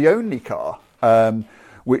was it was the only car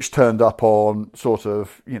which turned up on sort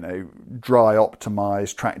of dry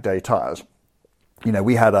optimized track day tyres.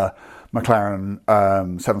 We had a McLaren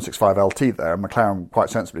 765 LT there, and McLaren quite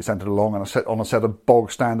sensibly sent it along on a set of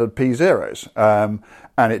bog standard P0s,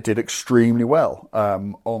 and it did extremely well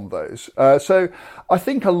on those. So I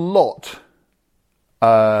think a lot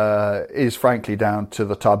is frankly down to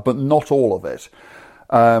the tyre, but not all of it.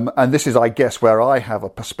 And this is, I guess, where I have a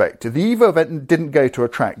perspective. The Evo event didn't go to a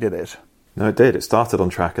track, did it? No, it did. It started on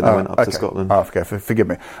track and then went up to Scotland. Oh, okay, forgive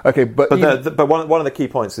me. Okay, but one of the key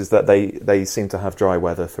points is that they seem to have dry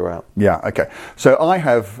weather throughout. Yeah, okay. So I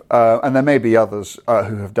have, and there may be others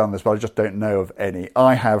who have done this, but I just don't know of any.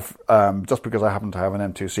 I have, just because I happen to have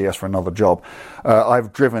an M2CS for another job,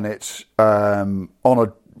 I've driven it on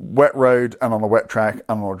a wet road and on a wet track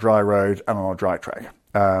and on a dry road and on a dry track.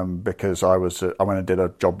 Because I went and did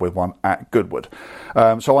a job with one at Goodwood.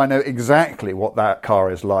 So I know exactly what that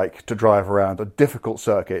car is like to drive around a difficult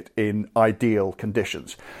circuit in ideal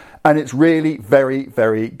conditions. And it's really very,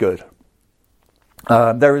 very good.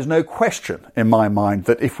 There is no question in my mind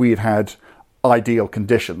that if we had had ideal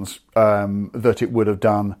conditions, that it would have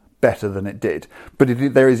done better than it did. But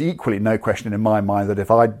there is equally no question in my mind that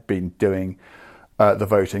if I'd been doing the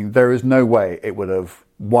voting, there is no way it would have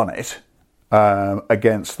won it.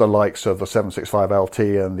 Against the likes of the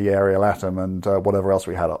 765LT and the Aerial Atom and whatever else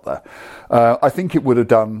we had up there. I think it would have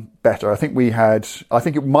done better. I think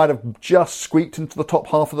it might have just squeaked into the top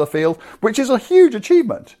half of the field, which is a huge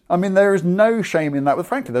achievement. I mean, there is no shame in that. But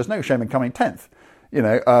frankly, there's no shame in coming 10th.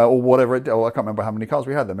 Or whatever. I can't remember how many cars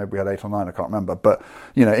we had there. Maybe we had 8 or 9. I can't remember. But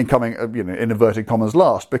in coming, in inverted commas,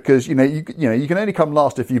 last, because you can only come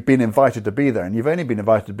last if you've been invited to be there, and you've only been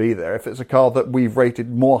invited to be there if it's a car that we've rated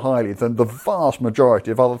more highly than the vast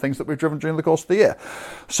majority of other things that we've driven during the course of the year.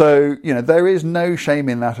 So there is no shame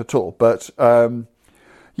in that at all. But I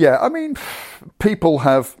mean, people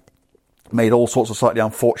have made all sorts of slightly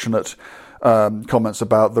unfortunate comments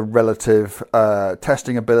about the relative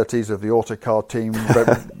testing abilities of the Autocar team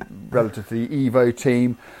relative to the Evo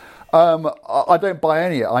team. I don't buy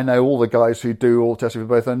any. I know all the guys who do all the testing for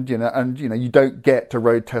both, and you don't get to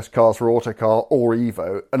road test cars for Autocar or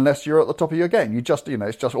Evo unless you're at the top of your game. You just,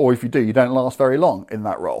 it's just, or if you do, you don't last very long in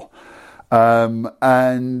that role. I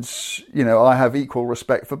have equal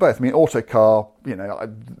respect for both. I mean, Autocar,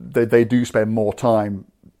 they do spend more time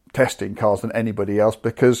testing cars than anybody else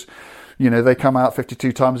because they come out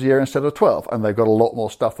 52 times a year instead of 12, and they've got a lot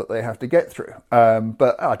more stuff that they have to get through.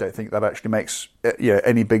 But I don't think that actually makes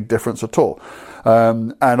any big difference at all.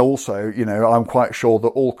 And also, I'm quite sure that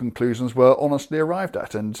all conclusions were honestly arrived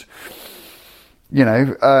at. And,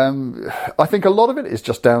 I think a lot of it is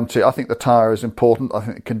just down to, I think the tyre is important. I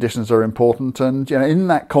think the conditions are important. And, in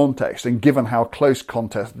that context, and given how close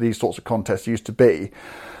these sorts of contests used to be,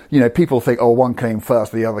 people think, oh, one came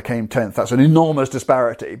first, the other came 10th. That's an enormous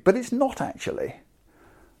disparity. But it's not actually.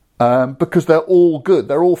 Because they're all good.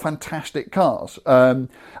 They're all fantastic cars. And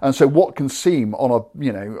so what can seem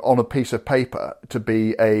on a piece of paper to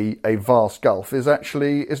be a vast gulf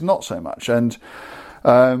is not so much. And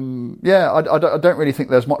I don't really think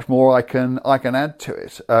there's much more I can add to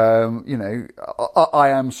it. I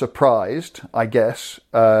am surprised, I guess,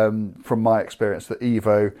 from my experience, that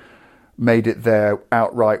Evo made it their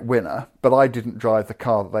outright winner, but I didn't drive the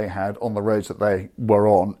car that they had on the roads that they were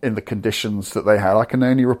on in the conditions that they had. I can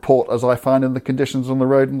only report as I find in the conditions on the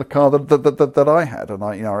road in the car that I had, and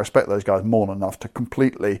I respect those guys more than enough to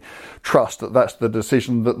completely trust that that's the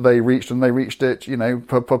decision that they reached, and they reached it,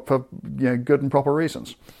 for good and proper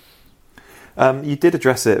reasons. You did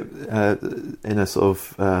address it in a sort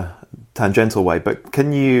of tangential way, but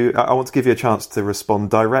I want to give you a chance to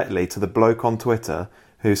respond directly to the bloke on Twitter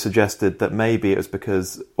who suggested that maybe it was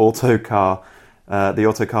because the Autocar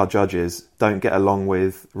judges don't get along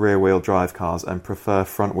with rear-wheel drive cars and prefer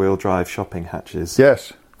front-wheel drive shopping hatches.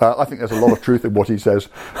 Yes. I think there's a lot of truth in what he says,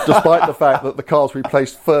 despite the fact that the cars we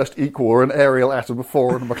placed first equal were an Aerial Atom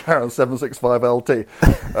before and a McLaren 765 LT.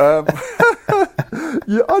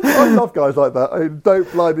 I love guys like that. I mean,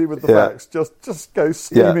 don't blind me with the facts. Just go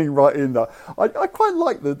steaming right in there. I quite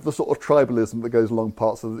like the sort of tribalism that goes along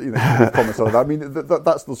parts of the comments on that. I mean,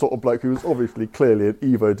 that's the sort of bloke who is obviously clearly an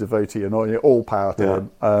Evo devotee, and all power to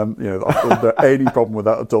him. I don't have any problem with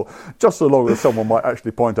that at all. Just so long as someone might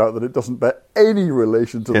actually point out that it doesn't bear any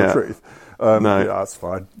relation to the truth. No, that's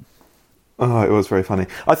fine. Oh, it was very funny.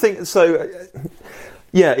 I think so.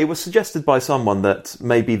 Yeah, it was suggested by someone that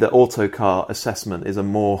maybe the Autocar assessment is a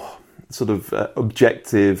more sort of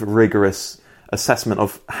objective, rigorous assessment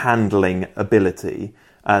of handling ability,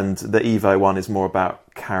 and the Evo one is more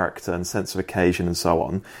about character and sense of occasion and so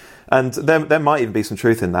on. And there might even be some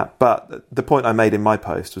truth in that. But the point I made in my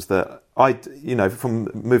post was that from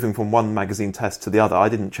moving from one magazine test to the other, I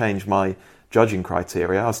didn't change my judging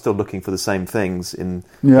criteria. I was still looking for the same things in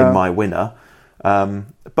my winner.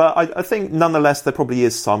 But I think nonetheless there probably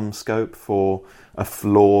is some scope for a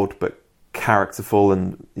flawed but characterful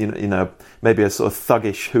and maybe a sort of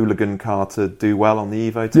thuggish hooligan car to do well on the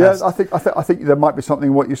Evo test. Yeah, I think there might be something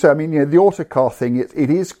in what you say. I mean, the Autocar thing, it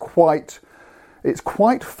is quite it's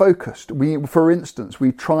quite focused. For instance,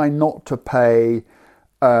 we try not to pay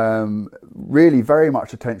really very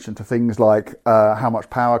much attention to things like how much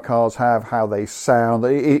power cars have, how they sound.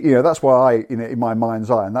 That's why in my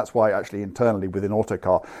mind's eye, and that's why actually internally within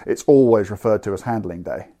Autocar, it's always referred to as handling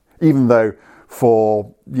day, even though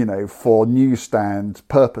for newsstand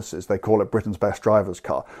purposes they call it Britain's best driver's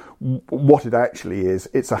car. What it actually is,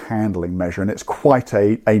 it's a handling measure, and it's quite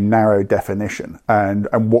a narrow definition. And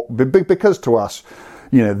because to us,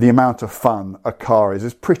 the amount of fun a car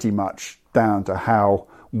is pretty much down to how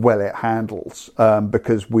well it handles.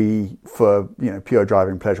 Because for pure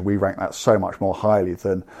driving pleasure, we rank that so much more highly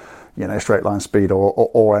than straight line speed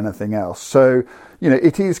or anything else. So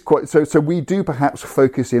it is quite so we do perhaps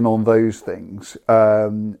focus in on those things,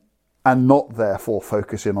 and not therefore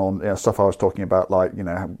focus in on stuff I was talking about, like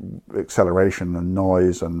acceleration and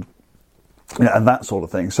noise and and that sort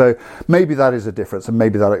of thing. So maybe that is a difference, and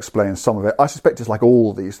maybe that explains some of it. I suspect it's like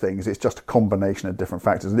all these things, it's just a combination of different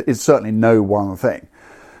factors. It's certainly no one thing.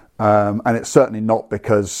 And it's certainly not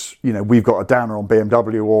because we've got a downer on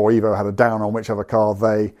BMW or Evo had a downer on whichever car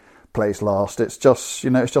they placed last. It's just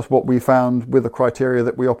it's just what we found with the criteria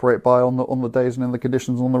that we operate by on the days and in the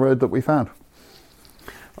conditions on the road that we found.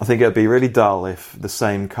 I think it would be really dull if the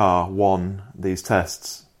same car won these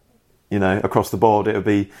tests. Across the board, it would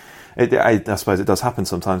be. I suppose it does happen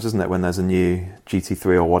sometimes, doesn't it, when there's a new GT3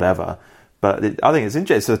 or whatever. But I think it's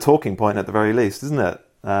interesting. It's a talking point at the very least, isn't it?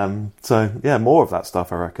 So yeah, more of that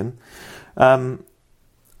stuff, I reckon.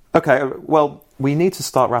 Okay, well, we need to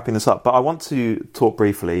start wrapping this up, but I want to talk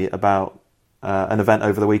briefly about an event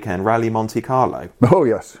over the weekend, Rally Monte Carlo. Oh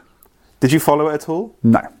yes. Did you follow it at all?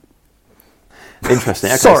 No. Interesting.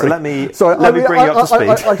 Okay, Sorry. so let me bring you up to speed.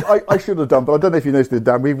 I should have done, but I don't know if you noticed it,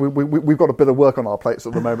 Dan. We've got a bit of work on our plates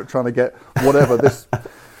at the moment, trying to get whatever this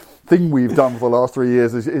thing we've done for the last 3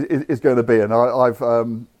 years is going to be. And I'm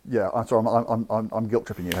sorry, I'm guilt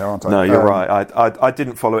tripping you here, aren't I? No, you're right. I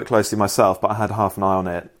didn't follow it closely myself, but I had half an eye on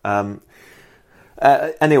it.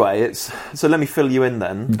 Anyway, so let me fill you in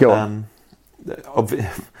then. Go on.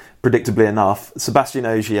 Predictably enough, Sébastien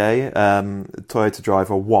Ogier, Toyota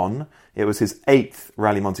driver, won. It was his 8th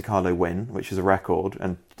Rally Monte Carlo win, which is a record,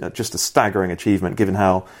 and just a staggering achievement given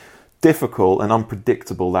how difficult and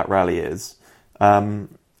unpredictable that rally is. So,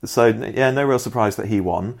 yeah, no real surprise that he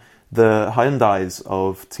won. The Hyundais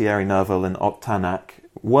of Thierry Neuville and Ott Tanak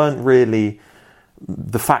weren't really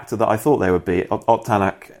the factor that I thought they would be. Ott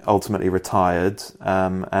Tanak ultimately retired,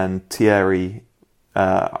 and Thierry,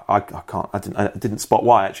 I didn't spot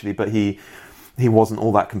why actually, but he wasn't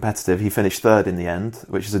all that competitive. He finished 3rd in the end,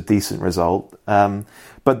 which is a decent result.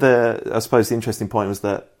 But I suppose the interesting point was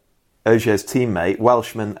that Ogier's teammate,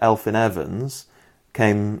 Welshman Elfyn Evans,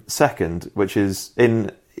 came 2nd, which is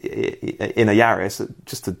in a Yaris,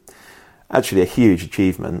 actually a huge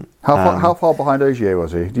achievement. How far behind Ogier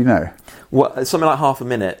was he? Do you know? Well, something like half a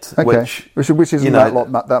minute, okay. which isn't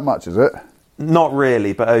that much, is it? Not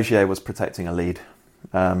really, but Ogier was protecting a lead.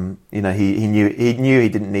 He knew he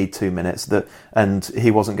didn't need 2 minutes, and he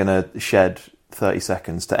wasn't going to shed 30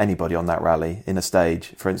 seconds to anybody on that rally in a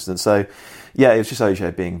stage, for instance. So, yeah, it was just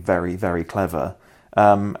Ogier being very, very clever.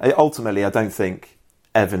 Ultimately, I don't think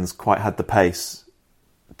Evans quite had the pace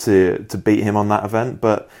to beat him on that event,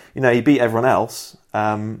 but he beat everyone else,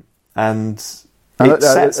 and it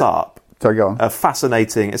sets up a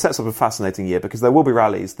fascinating year, because there will be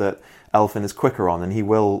rallies that Elfyn is quicker on, and he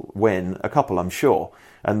will win a couple, I'm sure.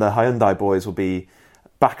 And the Hyundai boys will be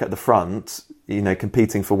back at the front,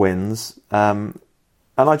 competing for wins. And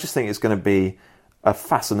I just think it's going to be a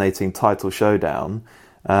fascinating title showdown.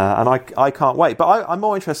 And I can't wait. But I'm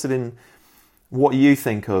more interested in what you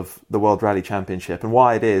think of the World Rally Championship and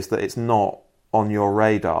why it is that it's not on your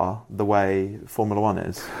radar the way Formula One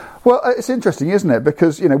is. Well, it's interesting, isn't it?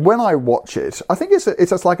 Because when I watch it, I think it's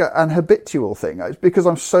just like an habitual thing. It's because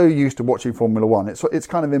I'm so used to watching Formula One. It's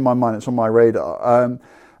kind of in my mind. It's on my radar,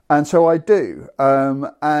 and so I do.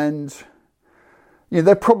 And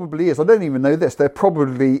there probably is. I don't even know this. There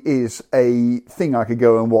probably is a thing I could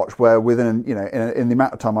go and watch where within in the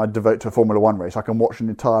amount of time I devote to a Formula One race, I can watch an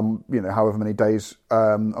entire however many days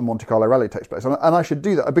a Monte Carlo rally takes place, and I should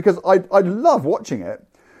do that because I love watching it.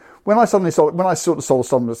 When I sometimes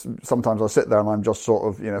I sit there and I'm just sort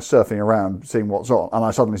of surfing around seeing what's on, and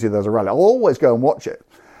I suddenly see there's a rally, I'll always go and watch it.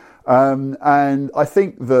 And I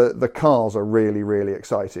think the cars are really, really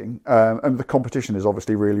exciting. And the competition is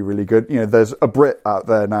obviously really, really good. There's a Brit out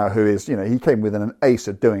there now who is, he came within an ace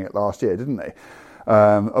of doing it last year, didn't he?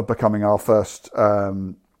 Of becoming our first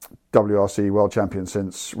WRC world champion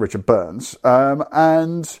since Richard Burns.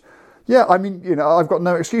 And Yeah, I mean, I've got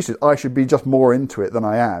no excuses. I should be just more into it than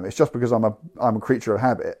I am. It's just because I'm a creature of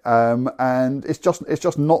habit, and it's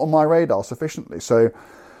just not on my radar sufficiently. So,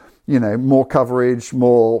 more coverage,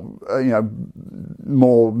 more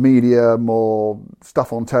more media, more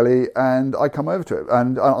stuff on telly, and I come over to it.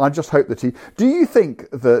 And I just hope that he. Do you think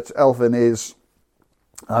that Elfyn is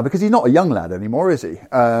because he's not a young lad anymore, is he?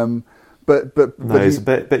 But he's a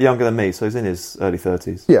bit younger than me, so he's in his early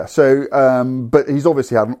 30s. Yeah, so but he's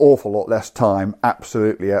obviously had an awful lot less time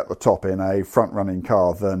absolutely at the top in a front-running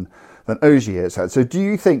car than Ogier has had. So do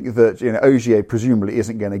you think that Ogier presumably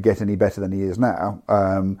isn't going to get any better than he is now?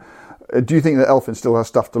 Do you think that Elfyn still has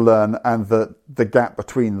stuff to learn and that the gap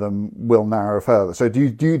between them will narrow further? So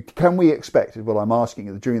can we expect, is what I'm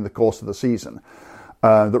asking, during the course of the season,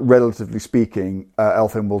 that relatively speaking,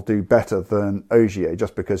 Elfyn will do better than Ogier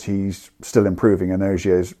just because he's still improving and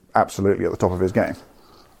Ogier is absolutely at the top of his game?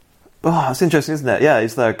 Oh, it's interesting, isn't it? Yeah,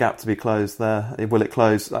 is there a gap to be closed there? Will it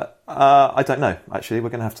close? I don't know, actually. We're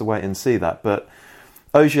going to have to wait and see that. But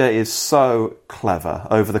Ogier is so clever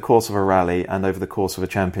over the course of a rally and over the course of a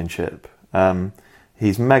championship.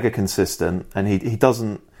 He's mega consistent, and he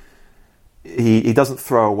doesn't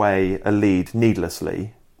throw away a lead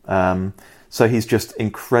needlessly. So he's just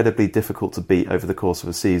incredibly difficult to beat over the course of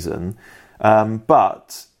a season.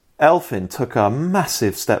 But Elfyn took a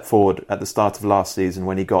massive step forward at the start of last season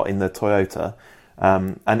when he got in the Toyota.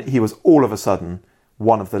 And he was all of a sudden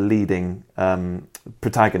one of the leading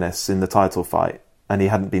protagonists in the title fight, and he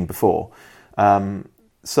hadn't been before. I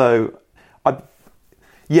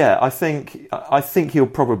think he'll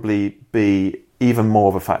probably be even more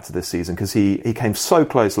of a factor this season because he came so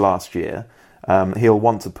close last year. He'll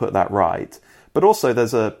want to put that right. But also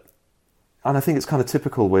and I think it's kind of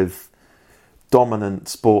typical with dominant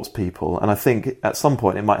sports people, and I think at some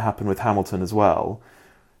point it might happen with Hamilton as well.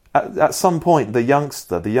 At some point, the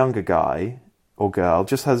younger guy or girl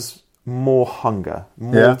just has more hunger,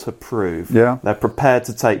 more to prove. Yeah. They're prepared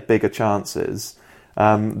to take bigger chances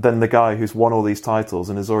than the guy who's won all these titles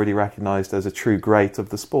and is already recognised as a true great of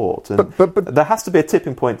the sport. And but there has to be a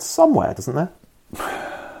tipping point somewhere, doesn't there?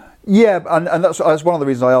 Yeah, and that's one of the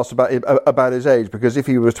reasons I asked about his age, because if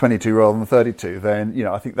he was 22 rather than 32, then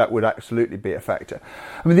I think that would absolutely be a factor.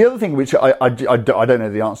 I mean, the other thing which I don't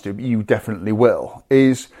know the answer to, but you definitely will,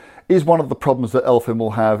 is one of the problems that Elfyn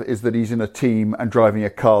will have is that he's in a team and driving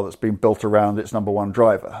a car that's been built around its number one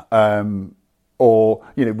driver.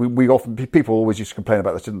 We often, people always used to complain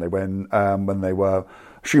about this, didn't they, when they were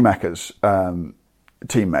Schumacher's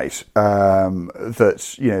teammate,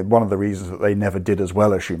 that one of the reasons that they never did as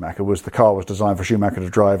well as Schumacher was the car was designed for Schumacher to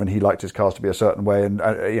drive, and he liked his cars to be a certain way, and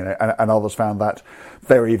others found that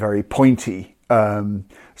very, very pointy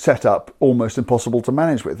setup almost impossible to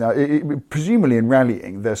manage with. Now, presumably in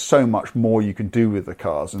rallying, there's so much more you can do with the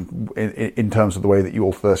cars, and in terms of the way that you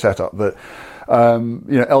alter their setup, that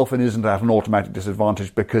Elfyn isn't at an automatic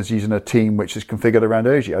disadvantage because he's in a team which is configured around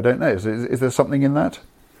Ogier. I don't know. Is there something in that?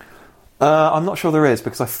 I'm not sure there is,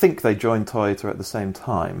 because I think they joined Toyota at the same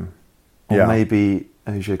time. Or maybe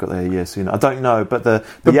Ogier got there a year sooner. I don't know, but the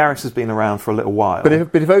Yaris has been around for a little while. But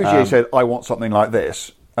if Ogier said, I want something like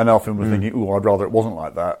this, and Elfyn was thinking, I'd rather it wasn't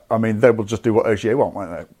like that, I mean, they will just do what Ogier want,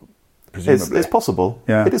 won't they? Presumably. It's possible.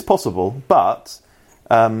 Yeah. It is possible. But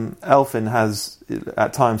Elfyn has,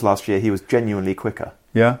 at times last year, he was genuinely quicker.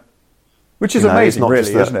 Yeah. Which is amazing,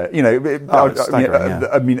 really, isn't it?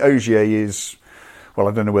 I mean, Ogier is... Well,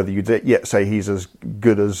 I don't know whether you'd yet say he's as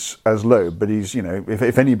good as Loeb, but he's,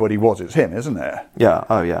 if anybody was, it's him, isn't it? Yeah,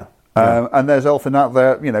 oh yeah. And there's Elfyn out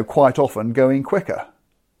there, quite often going quicker.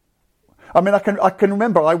 I mean, I can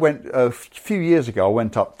remember I went, a few years ago, I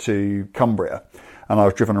went up to Cumbria, and I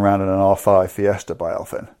was driven around in an R5 Fiesta by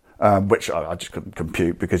Elfyn, which I just couldn't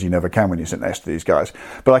compute, because you never can when you sit next to these guys.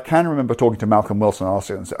 But I can remember talking to Malcolm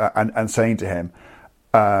Wilson and saying to him,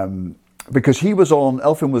 because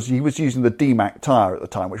Elfyn was using the D-Mac tyre at the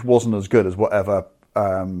time, which wasn't as good as whatever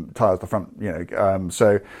tyres the front, and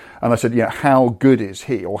I said, how good is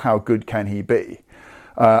he, or how good can he be?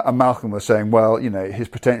 And Malcolm was saying, well, his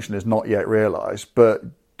potential is not yet realised, but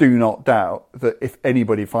do not doubt that if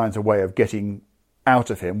anybody finds a way of getting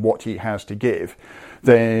out of him what he has to give,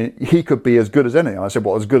 then he could be as good as anything. I said,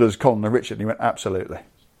 as good as Colin and Richard? And he went, absolutely.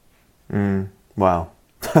 Wow.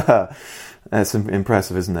 It's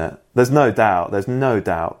impressive, isn't it? There's no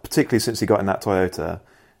doubt, particularly since he got in that Toyota.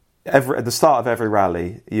 At the start of every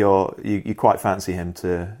rally, you quite fancy him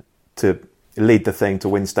to lead the thing, to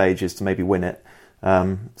win stages, to maybe win it.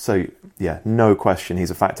 So, no question,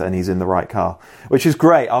 he's a factor, and he's in the right car, which is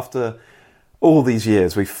great after all these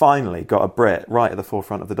years, we finally got a Brit right at the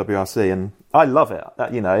forefront of the WRC, and I love it.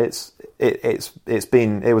 You know,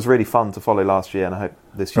 it was really fun to follow last year, and I hope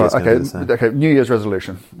this year's going to be the same. Okay, New Year's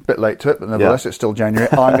resolution. A bit late to it, but nevertheless, It's still January.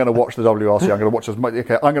 I'm going to watch the WRC. I'm going to watch as much.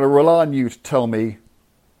 Okay, I'm going to rely on you to tell me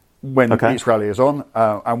when each rally is on,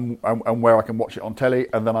 and where I can watch it on telly,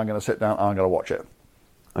 and then I'm going to sit down and I'm going to watch it.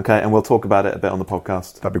 Okay, and we'll talk about it a bit on the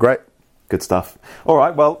podcast. That'd be great. Good stuff. All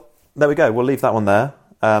right, well, there we go. We'll leave that one there.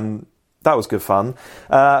 That was good fun.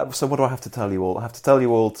 So what do I have to tell you all? I have to tell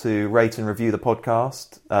you all to rate and review the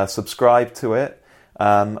podcast, subscribe to it.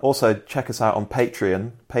 Also, check us out on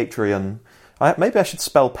Patreon. Maybe I should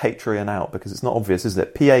spell Patreon out because it's not obvious, is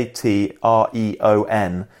it? Patreon,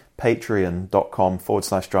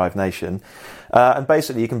 patreon.com/DriveNation. And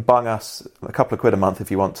basically you can bung us a couple of quid a month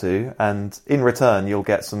if you want to. And in return, you'll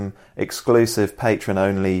get some exclusive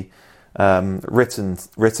patron-only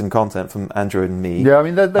written content from Andrew and me. Yeah, I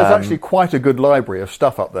mean, there's actually quite a good library of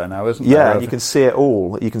stuff up there now, isn't there? Yeah, you can see it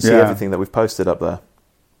all. You can see everything that we've posted up there.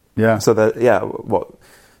 Yeah. So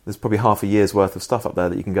there's probably half a year's worth of stuff up there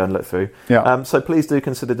that you can go and look through. Yeah. So please do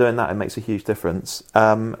consider doing that. It makes a huge difference.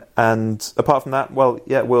 And apart from that,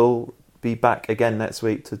 we'll be back again next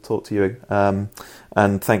week to talk to you.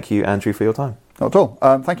 And thank you, Andrew, for your time. Not at all.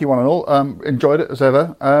 Thank you, one and all. Enjoyed it as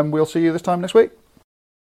ever. We'll see you this time next week.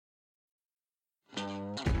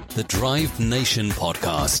 The DriveNation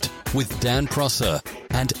podcast with Dan Prosser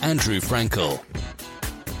and Andrew Frankel.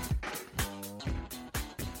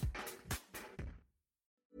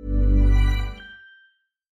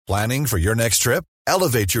 Planning for your next trip?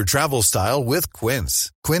 Elevate your travel style with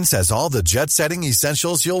Quince. Quince has all the jet-setting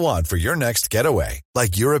essentials you'll want for your next getaway,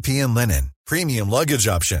 like European linen, premium luggage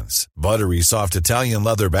options, buttery soft Italian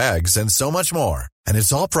leather bags, and so much more. And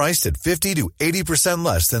it's all priced at 50 to 80%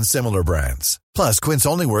 less than similar brands. Plus, Quince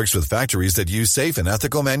only works with factories that use safe and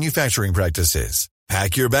ethical manufacturing practices.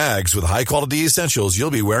 Pack your bags with high-quality essentials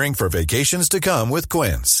you'll be wearing for vacations to come with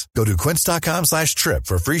Quince. Go to quince.com/trip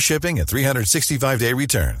for free shipping and 365-day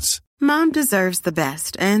returns. Mom deserves the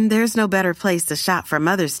best, and there's no better place to shop for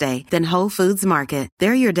Mother's Day than Whole Foods Market.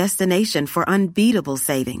 They're your destination for unbeatable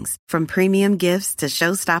savings, from premium gifts to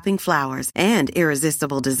show-stopping flowers and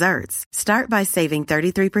irresistible desserts. Start by saving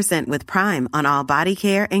 33% with Prime on all body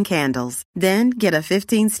care and candles. Then get a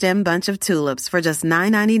 15-stem bunch of tulips for just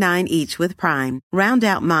 $9.99 each with Prime. Round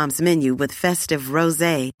out Mom's menu with festive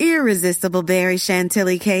rosé, irresistible berry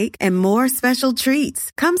chantilly cake, and more special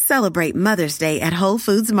treats. Come celebrate Mother's Day at Whole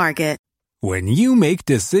Foods Market. When you make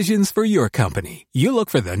decisions for your company, you look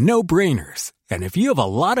for the no-brainers. And if you have a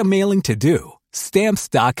lot of mailing to do,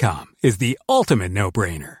 Stamps.com is the ultimate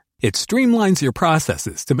no-brainer. It streamlines your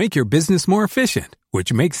processes to make your business more efficient,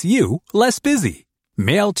 which makes you less busy.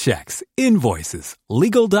 Mail checks, invoices,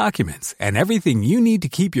 legal documents, and everything you need to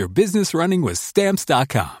keep your business running with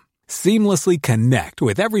Stamps.com. Seamlessly connect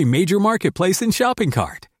with every major marketplace and shopping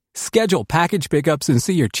cart. Schedule package pickups and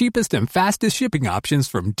see your cheapest and fastest shipping options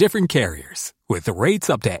from different carriers, with rates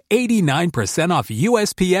up to 89% off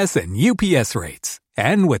USPS and UPS rates.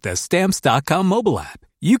 And with the Stamps.com mobile app,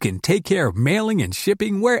 you can take care of mailing and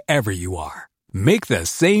shipping wherever you are. Make the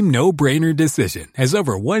same no-brainer decision as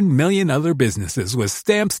over 1 million other businesses with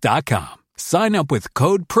Stamps.com. Sign up with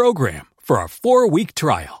code PROGRAM for a 4-week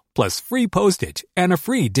trial, plus free postage and a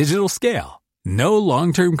free digital scale. No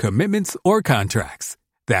long-term commitments or contracts.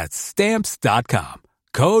 That's Stamps.com.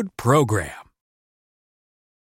 Code PROGRAM.